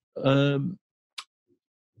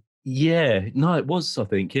 Yeah. No, it was, I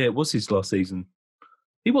think. Yeah, it was his last season.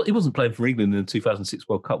 He wasn't playing for England in the 2006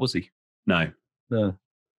 World Cup, was he? No.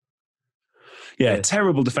 Yeah,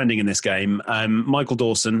 terrible defending in this game. Michael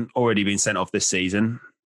Dawson, already been sent off this season.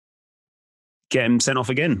 Get him sent off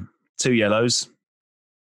again. 2 yellows.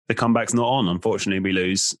 The comeback's not on. Unfortunately, we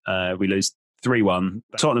lose. We lose 3-1.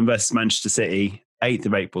 Tottenham versus Manchester City, 8th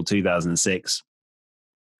of April 2006.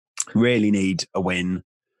 Really need a win.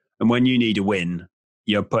 And when you need a win,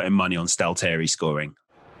 you're putting money on Stalteri scoring.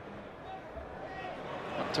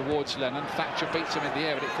 Up towards Lennon. Thatcher beats him in the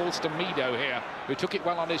air, but it falls to Mido here, who took it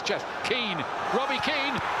well on his chest. Keane, Robbie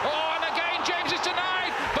Keane. Oh, and again James is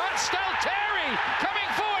denied. But Stalteri coming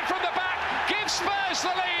forward from the back gives Spurs the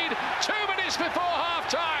lead 2 minutes before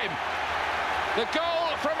half-time. The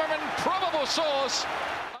goal from an improbable source.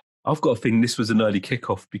 I've got a feeling this was an early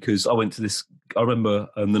kickoff because I went to this. I remember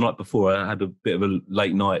the night before I had a bit of a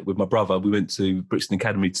late night with my brother. We went to Brixton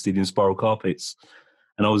Academy to see the Spiral Carpets,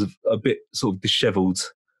 and I was a bit sort of dishevelled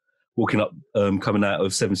walking up, coming out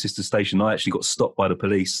of Seven Sisters Station. I actually got stopped by the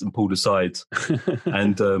police and pulled aside,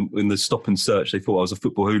 and in the stop and search, they thought I was a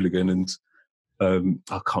football hooligan, and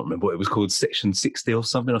I can't remember what it was called, Section 60 or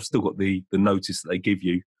something. I've still got the notice that they give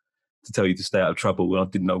you to tell you to stay out of trouble, and I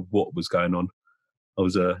didn't know what was going on. I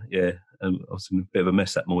was I was in a bit of a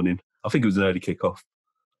mess that morning. I think it was an early kickoff.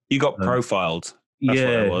 You got profiled. That's what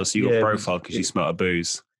it was. You got profiled because you smelt a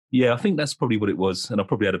booze. Yeah, I think that's probably what it was. And I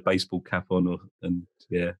probably had a baseball cap on, I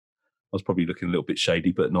was probably looking a little bit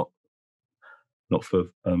shady, but not for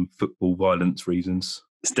football violence reasons.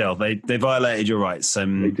 Still, they violated your rights.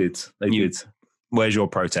 They did. Where's your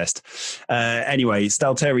protest? Anyway,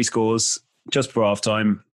 Stalteri scores just before half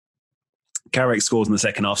time. Carrick scores in the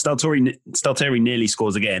second half. Stalteri nearly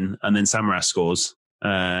scores again, and then Samaras scores,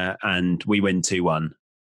 and we win 2-1.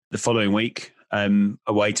 The following week,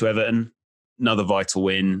 away to Everton, another vital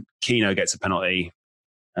win. Keno gets a penalty,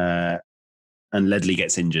 and Ledley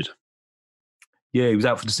gets injured. Yeah, he was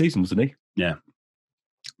out for the season, wasn't he? Yeah.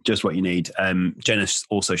 Just what you need. Jenas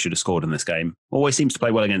also should have scored in this game. Always seems to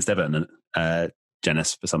play well against Everton,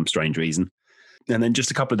 Jenas, for some strange reason. And then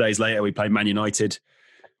just a couple of days later, we played Man United.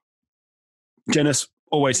 Jenas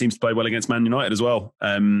always seems to play well against Man United as well.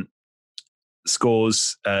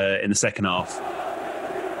 Scores in the second half.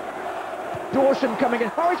 Dawson coming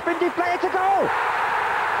in. Oh, it's been deflated to goal.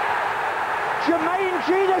 Jermaine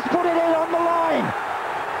Jenas put it in on the line.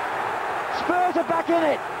 Spurs are back in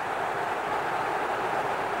it.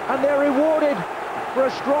 And they're rewarded for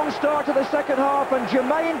a strong start to the second half, and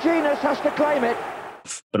Jermaine Jenas has to claim it.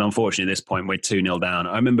 But unfortunately, at this point, we're 2-0 down.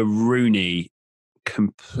 I remember Rooney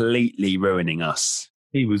completely ruining us.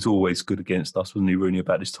 He was always good against us, wasn't he, Rooney,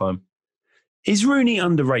 about this time? Is Rooney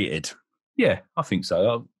underrated? Yeah, I think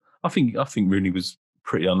so. I think Rooney was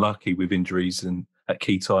pretty unlucky with injuries and at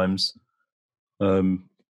key times. His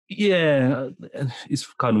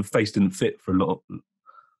kind of face didn't fit for a lot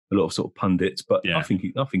of sort of pundits, but yeah. I think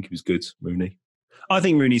he was good, Rooney. I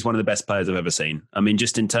think Rooney's one of the best players I've ever seen. I mean,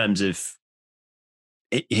 just in terms of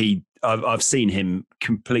I've seen him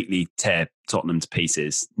completely tear Tottenham to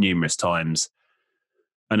pieces numerous times,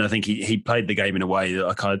 and I think he played the game in a way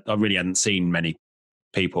that I really hadn't seen many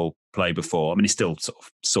people play before. I mean, he's still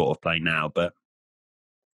sort of playing now, but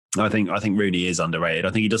I think Rooney is underrated. I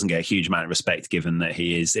think he doesn't get a huge amount of respect given that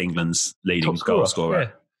he is England's leading goal scorer. Yeah.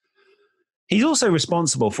 He's also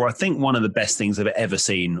responsible for, I think, one of the best things I've ever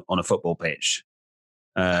seen on a football pitch.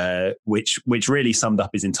 which really summed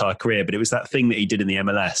up his entire career. But it was that thing that he did in the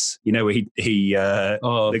MLS, where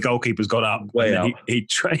the goalkeeper's got up, and he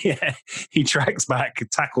tracks back,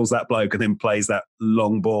 tackles that bloke, and then plays that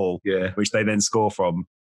long ball, which they then score from.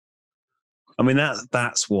 I mean,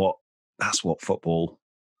 that's what football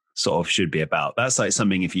sort of should be about. That's like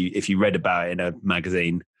something if you read about it in a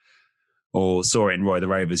magazine or saw it in Roy the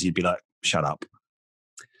Rovers, you'd be like, shut up.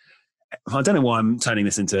 I don't know why I'm turning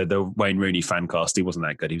this into the Wayne Rooney fan cast. He wasn't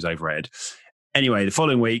that good. He was overrated. Anyway, the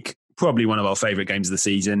following week, probably one of our favourite games of the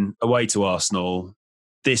season, away to Arsenal.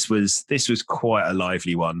 This was quite a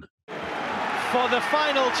lively one. For the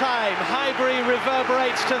final time, Highbury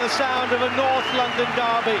reverberates to the sound of a North London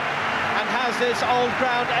derby. And has this old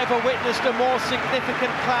ground ever witnessed a more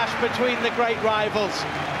significant clash between the great rivals?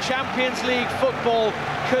 Champions League football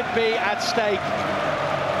could be at stake.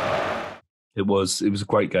 It was a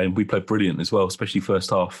great game. We played brilliant as well, especially first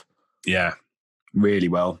half. Yeah, really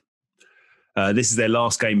well. This is their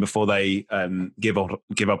last game before they give up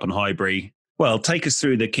on Highbury. Well, take us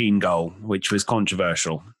through the Keane goal, which was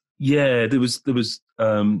controversial. Yeah, there was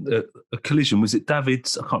a collision. Was it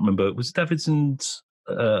Davids? I can't remember. Was it Davids and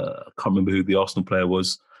I can't remember who the Arsenal player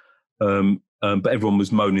was. But everyone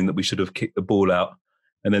was moaning that we should have kicked the ball out.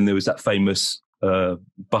 And then there was that famous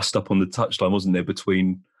bust up on the touchline, wasn't there,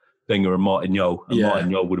 between Wenger and Martin Jol. And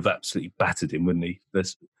Martin Jol would have absolutely battered him, wouldn't he?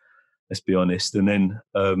 Let's be honest. And then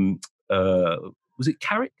was it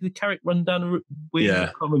Carrick? Did Carrick run down a wing? Yeah. I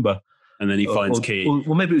can't remember. And then he finds Keane.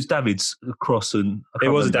 Well, maybe it was David's cross. And it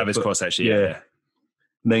was a David's cross, actually. Yeah.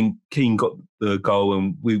 And then Keane got the goal,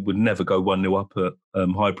 and we would never go 1-0 up at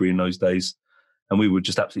Highbury in those days. And we were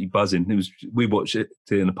just absolutely buzzing. We watched it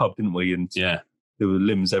in a pub, didn't we? And there were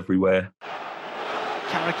limbs everywhere.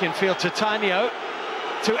 Carrick infield to Tainio,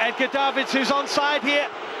 to Edgar Davids, who's onside here.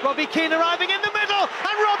 Robbie Keane arriving in the middle,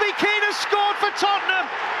 and Robbie Keane has scored for Tottenham.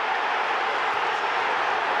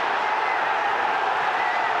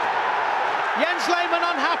 Jens Lehmann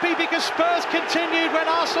unhappy because Spurs continued when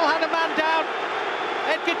Arsenal had a man down.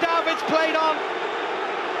 Edgar Davids played on.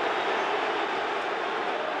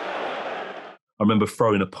 I remember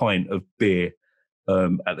throwing a pint of beer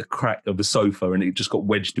at the crack of the sofa, and it just got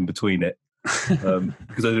wedged in between it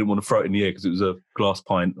because I didn't want to throw it in the air because it was a glass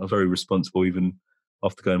pint. I was very responsible even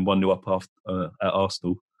after going 1-0 up at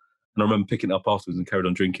Arsenal. And I remember picking it up afterwards and carried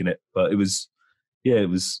on drinking it. But it was.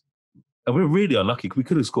 And we were really unlucky. We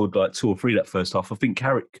could have scored like 2 or 3 that first half. I think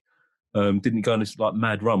Carrick didn't go on this like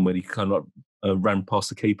mad run when he kind of ran past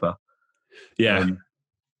the keeper. Yeah.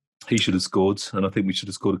 He should have scored, and I think we should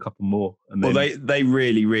have scored a couple more. And then, well, they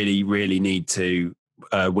really, really, really need to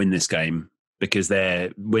win this game because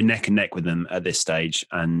we're neck and neck with them at this stage,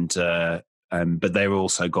 and but they've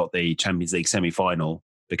also got the Champions League semi-final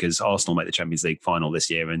because Arsenal make the Champions League final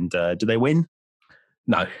this year. And do they win?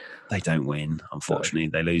 No, they don't win. Unfortunately,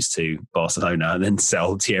 They lose to Barcelona and then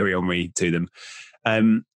sell Thierry Henry to them,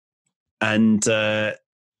 and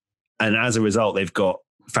as a result, they've got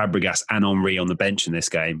Fabregas and Henry on the bench in this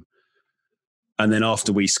game. And then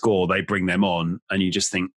after we score, they bring them on, and you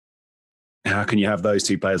just think, how can you have those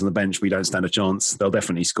 2 players on the bench? We don't stand a chance. They'll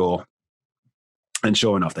definitely score. And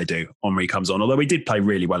sure enough, they do. Henry comes on, although we did play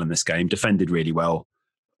really well in this game, defended really well.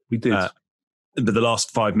 We did. But the last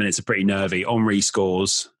 5 minutes are pretty nervy. Henry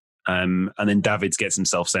scores, and then Davids gets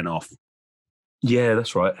himself sent off. Yeah,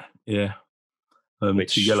 that's right. Yeah. 2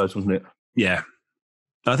 yellows, wasn't it? Yeah.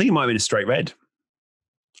 I think it might have been a straight red.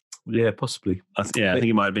 Yeah, possibly. I think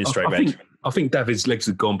it might have been a straight red. I think David's legs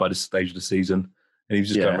had gone by this stage of the season, and he was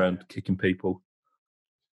just going around kicking people.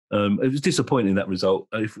 It was disappointing, that result.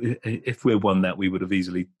 If we'd won that, we would have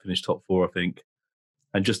easily finished top 4, I think.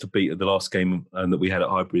 And just to beat the last game that we had at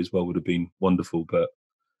Highbury as well would have been wonderful, but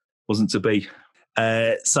wasn't to be.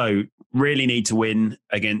 So really need to win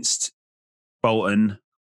against Bolton.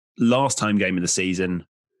 Last home game of the season.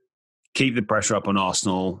 Keep the pressure up on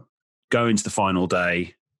Arsenal. Go into the final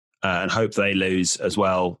day. And hope they lose as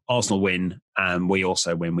well. Arsenal win, and we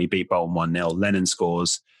also win. We beat Bolton 1-0. Lennon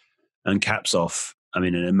scores and caps off, an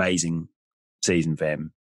amazing season for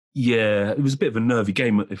him. Yeah, it was a bit of a nervy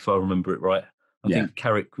game, if I remember it right. I think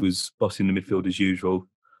Carrick was bossing the midfield as usual.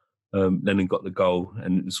 Lennon got the goal,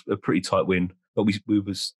 and it was a pretty tight win. But we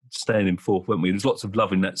were staying in 4th, weren't we? There was lots of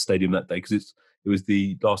love in that stadium that day because it was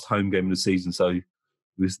the last home game of the season. So it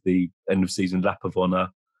was the end of season lap of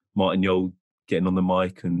honour. Martin Jol getting on the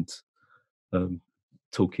mic and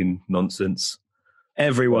talking nonsense.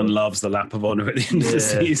 Everyone loves the lap of honour at the end of the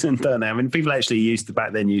season, don't they? People actually used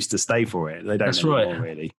to stay for it. They don't anymore,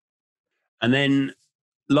 really. And then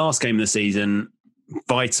last game of the season,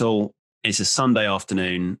 vital. It's a Sunday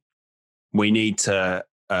afternoon. We need to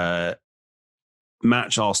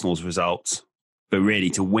match Arsenal's results, but really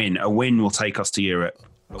to win. A win will take us to Europe.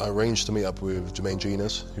 I arranged to meet up with Jermaine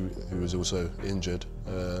Genius, who was also injured.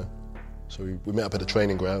 So we met up at the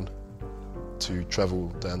training ground to travel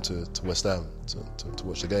down to West Ham to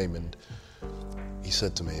watch the game. And he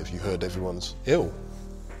said to me, "Have you heard everyone's ill?"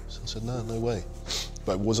 So I said, no way.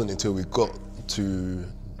 But it wasn't until we got to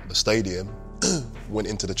the stadium, went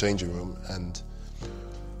into the changing room, and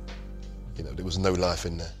there was no life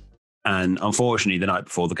in there. And unfortunately, the night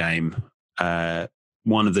before the game,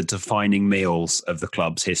 one of the defining meals of the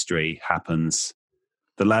club's history happens.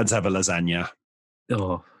 The lads have a lasagna.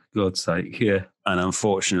 Oh, God's sake, yeah. And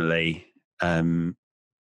unfortunately,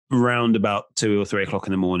 round about 2 or 3 o'clock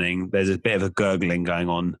in the morning, there's a bit of a gurgling going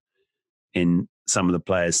on in some of the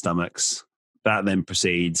players' stomachs. That then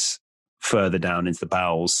proceeds further down into the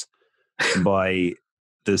bowels. By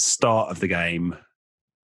the start of the game,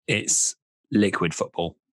 it's liquid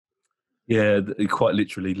football. Yeah, quite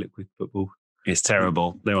literally liquid football. It's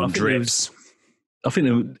terrible. They're on drips. I think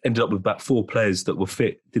they ended up with about 4 players that were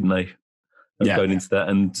fit, didn't they? Going into that,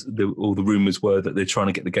 and all the rumours were that they're trying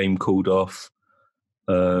to get the game called off.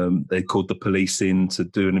 They called the police in to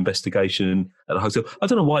do an investigation at the hotel. I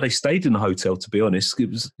don't know why they stayed in the hotel, to be honest.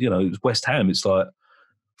 It was, it was West Ham. It's like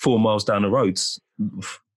 4 miles down the roads.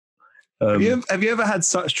 Have you ever had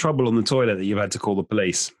such trouble on the toilet that you've had to call the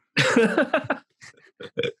police?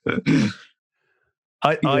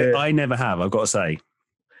 I never have, I've got to say.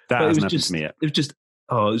 That hasn't happened to me yet. It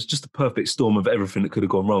was just a perfect storm of everything that could have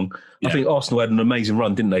gone wrong. Yeah. I think Arsenal had an amazing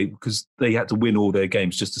run, didn't they? Because they had to win all their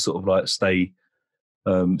games just to sort of like stay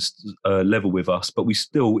level with us. But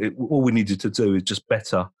all we needed to do is just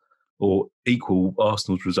better or equal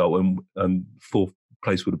Arsenal's result, and 4th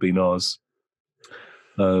place would have been ours.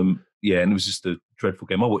 And it was just a dreadful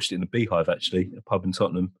game. I watched it in the Beehive, actually, a pub in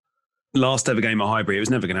Tottenham. Last ever game at Highbury, it was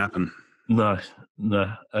never going to happen. No.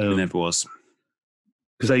 It never was.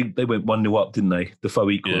 Because they went 1-0 up, didn't they? Defoe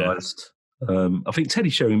equalised. Yeah. I think Teddy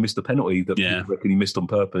Sheringham missed a penalty that people reckon he missed on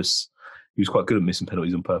purpose. He was quite good at missing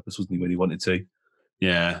penalties on purpose, wasn't he, when he wanted to?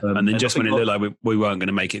 Yeah. And then just when it looked like we weren't going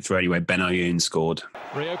to make it through anyway, Ben Ayoun scored.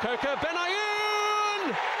 Rio Coca, Ben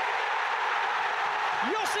Ayoun!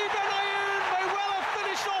 Yossi Ben Ayoun may well have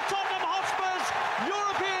finished off Tottenham Hotspur's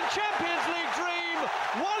European Champions League dream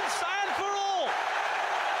once and for all.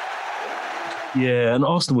 Yeah, and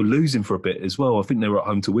Arsenal were losing for a bit as well. I think they were at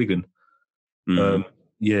home to Wigan.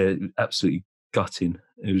 Absolutely gutting.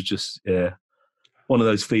 It was just, one of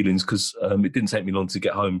those feelings, because it didn't take me long to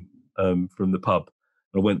get home from the pub.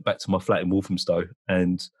 And I went back to my flat in Walthamstow,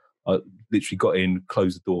 and I literally got in,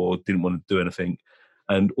 closed the door, didn't want to do anything.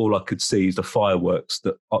 And all I could see is the fireworks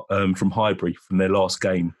that from Highbury, from their last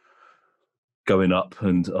game, going up,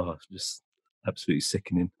 and just absolutely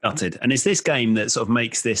sickening. Gutted. And it's this game that sort of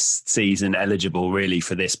makes this season eligible really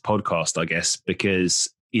for this podcast, I guess, because,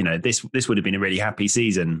 this would have been a really happy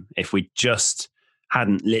season if we just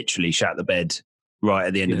hadn't literally shat the bed right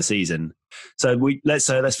at the end of the season. So let's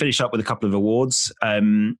finish up with a couple of awards.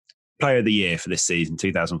 Player of the Year for this season,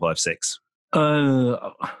 2005-06.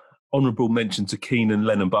 Honourable mention to Keane and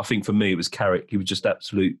Lennon, but I think for me it was Carrick. He was just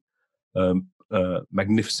absolute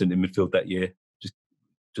magnificent in midfield that year.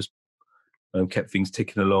 Just kept things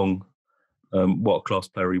ticking along. What a class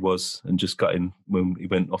player he was, and just got in when he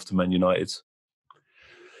went off to Man United.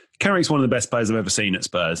 Carrick's one of the best players I've ever seen at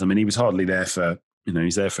Spurs. I mean, he was hardly there for,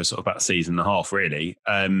 he's there for sort of about a season and a half, really.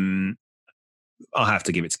 I'll have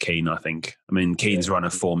to give it to Keane, I think. I mean, Keane's run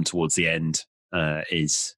of form towards the end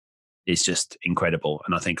is just incredible.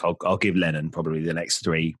 And I think I'll give Lennon probably the next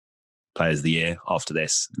 3 players of the year after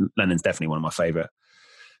this. Lennon's definitely one of my favourite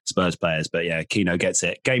Spurs players. But yeah, Keano gets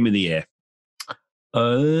it. Game of the year.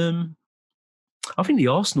 I think the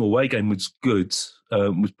Arsenal away game was good.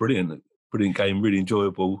 Was brilliant. Brilliant game, really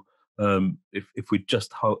enjoyable. If we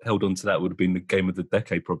just held on to that, it would have been the game of the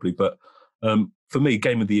decade probably. But for me,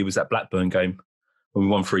 game of the year was that Blackburn game when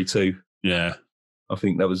we won 3-2. Yeah. I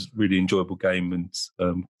think that was a really enjoyable game, and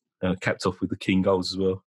capped off with the Keane goals as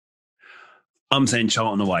well. I'm saying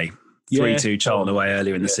Charlton away. 3-2 Charlton away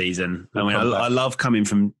earlier in the season. I mean, I love coming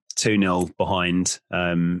from 2-0 behind.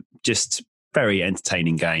 Just very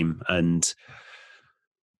entertaining game. And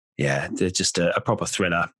yeah, they're just a proper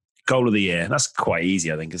thriller. Goal of the year. That's quite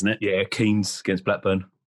easy, I think, isn't it? Yeah, Keane's against Blackburn.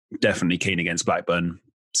 Definitely Keane against Blackburn.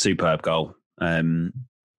 Superb goal. And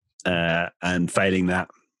failing that,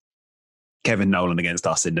 Kevin Nolan against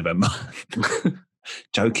us in November.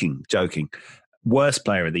 Joking. Worst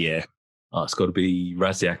player of the year. Oh, it's got to be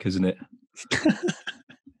Raziak, isn't it?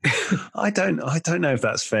 I don't know if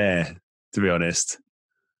that's fair, to be honest.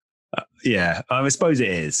 I suppose it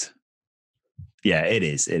is. Yeah, it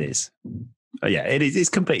is. Yeah, it is. It's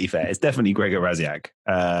completely fair. It's definitely Gregor Raziak.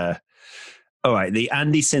 All right, the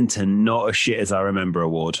Andy Sinton Not As Shit As I Remember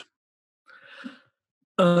award.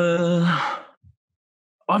 I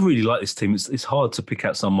really like this team. It's hard to pick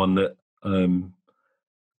out someone that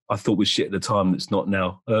I thought was shit at the time that's not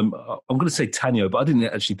now. I'm going to say Tanyo, but I didn't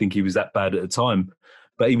actually think he was that bad at the time.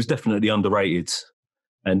 But he was definitely underrated,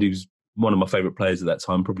 and he was one of my favourite players at that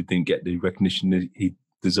time. Probably didn't get the recognition that he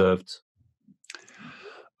deserved.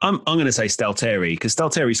 I'm going to say Stalteri, because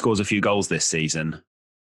Stalteri scores a few goals this season,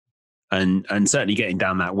 and certainly getting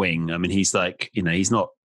down that wing. I mean, he's like, he's not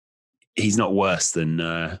worse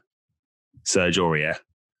than Serge Aurier.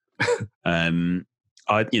 I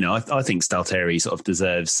think Stalteri sort of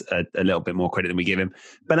deserves a little bit more credit than we give him.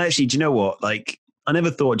 But actually, do you know what? Like, I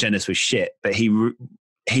never thought Jenas was shit, but he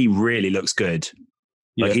really looks good.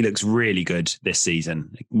 Like, he looks really good this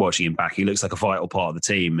season. Watching him back, he looks like a vital part of the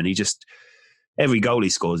team, and every goal he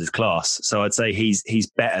scores is class. So I'd say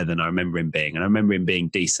he's better than I remember him being, and I remember him being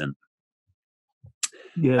decent.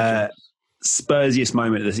 Yeah. Spursiest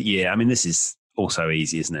moment of the year. I mean, this is also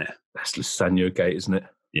easy, isn't it? That's Sanyo Gate, isn't it?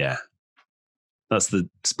 Yeah. That's the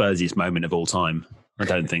Spursiest moment of all time. I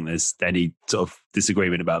don't think there's any sort of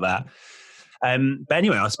disagreement about that. But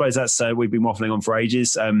anyway, I suppose that's we've been waffling on for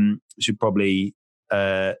ages. Should probably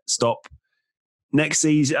stop. Next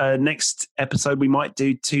episode, we might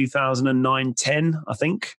do 2009-10, I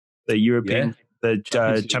think. The European,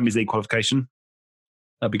 Champions League qualification.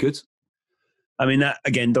 That'd be good. I mean, that,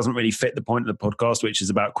 again, doesn't really fit the point of the podcast, which is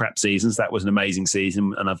about crap seasons. That was an amazing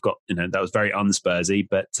season, and I've got, that was very unspursy.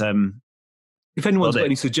 But if anyone's got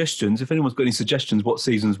any suggestions, what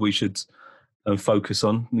seasons we should focus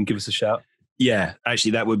on, then give us a shout. Yeah,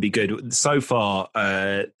 actually, that would be good. So far,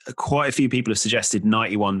 quite a few people have suggested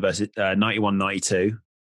 91-92,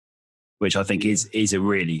 which I think is a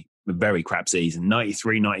very crap season.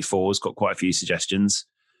 93-94's got quite a few suggestions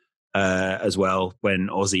as well, when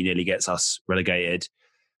Aussie nearly gets us relegated.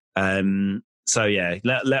 So yeah,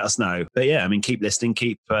 let us know. But yeah, I mean, keep listening,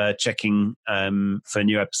 keep checking for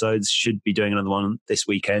new episodes. Should be doing another one this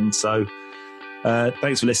weekend. So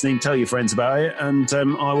thanks for listening. Tell your friends about it, and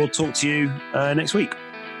I will talk to you next week.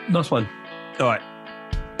 Nice one. All right.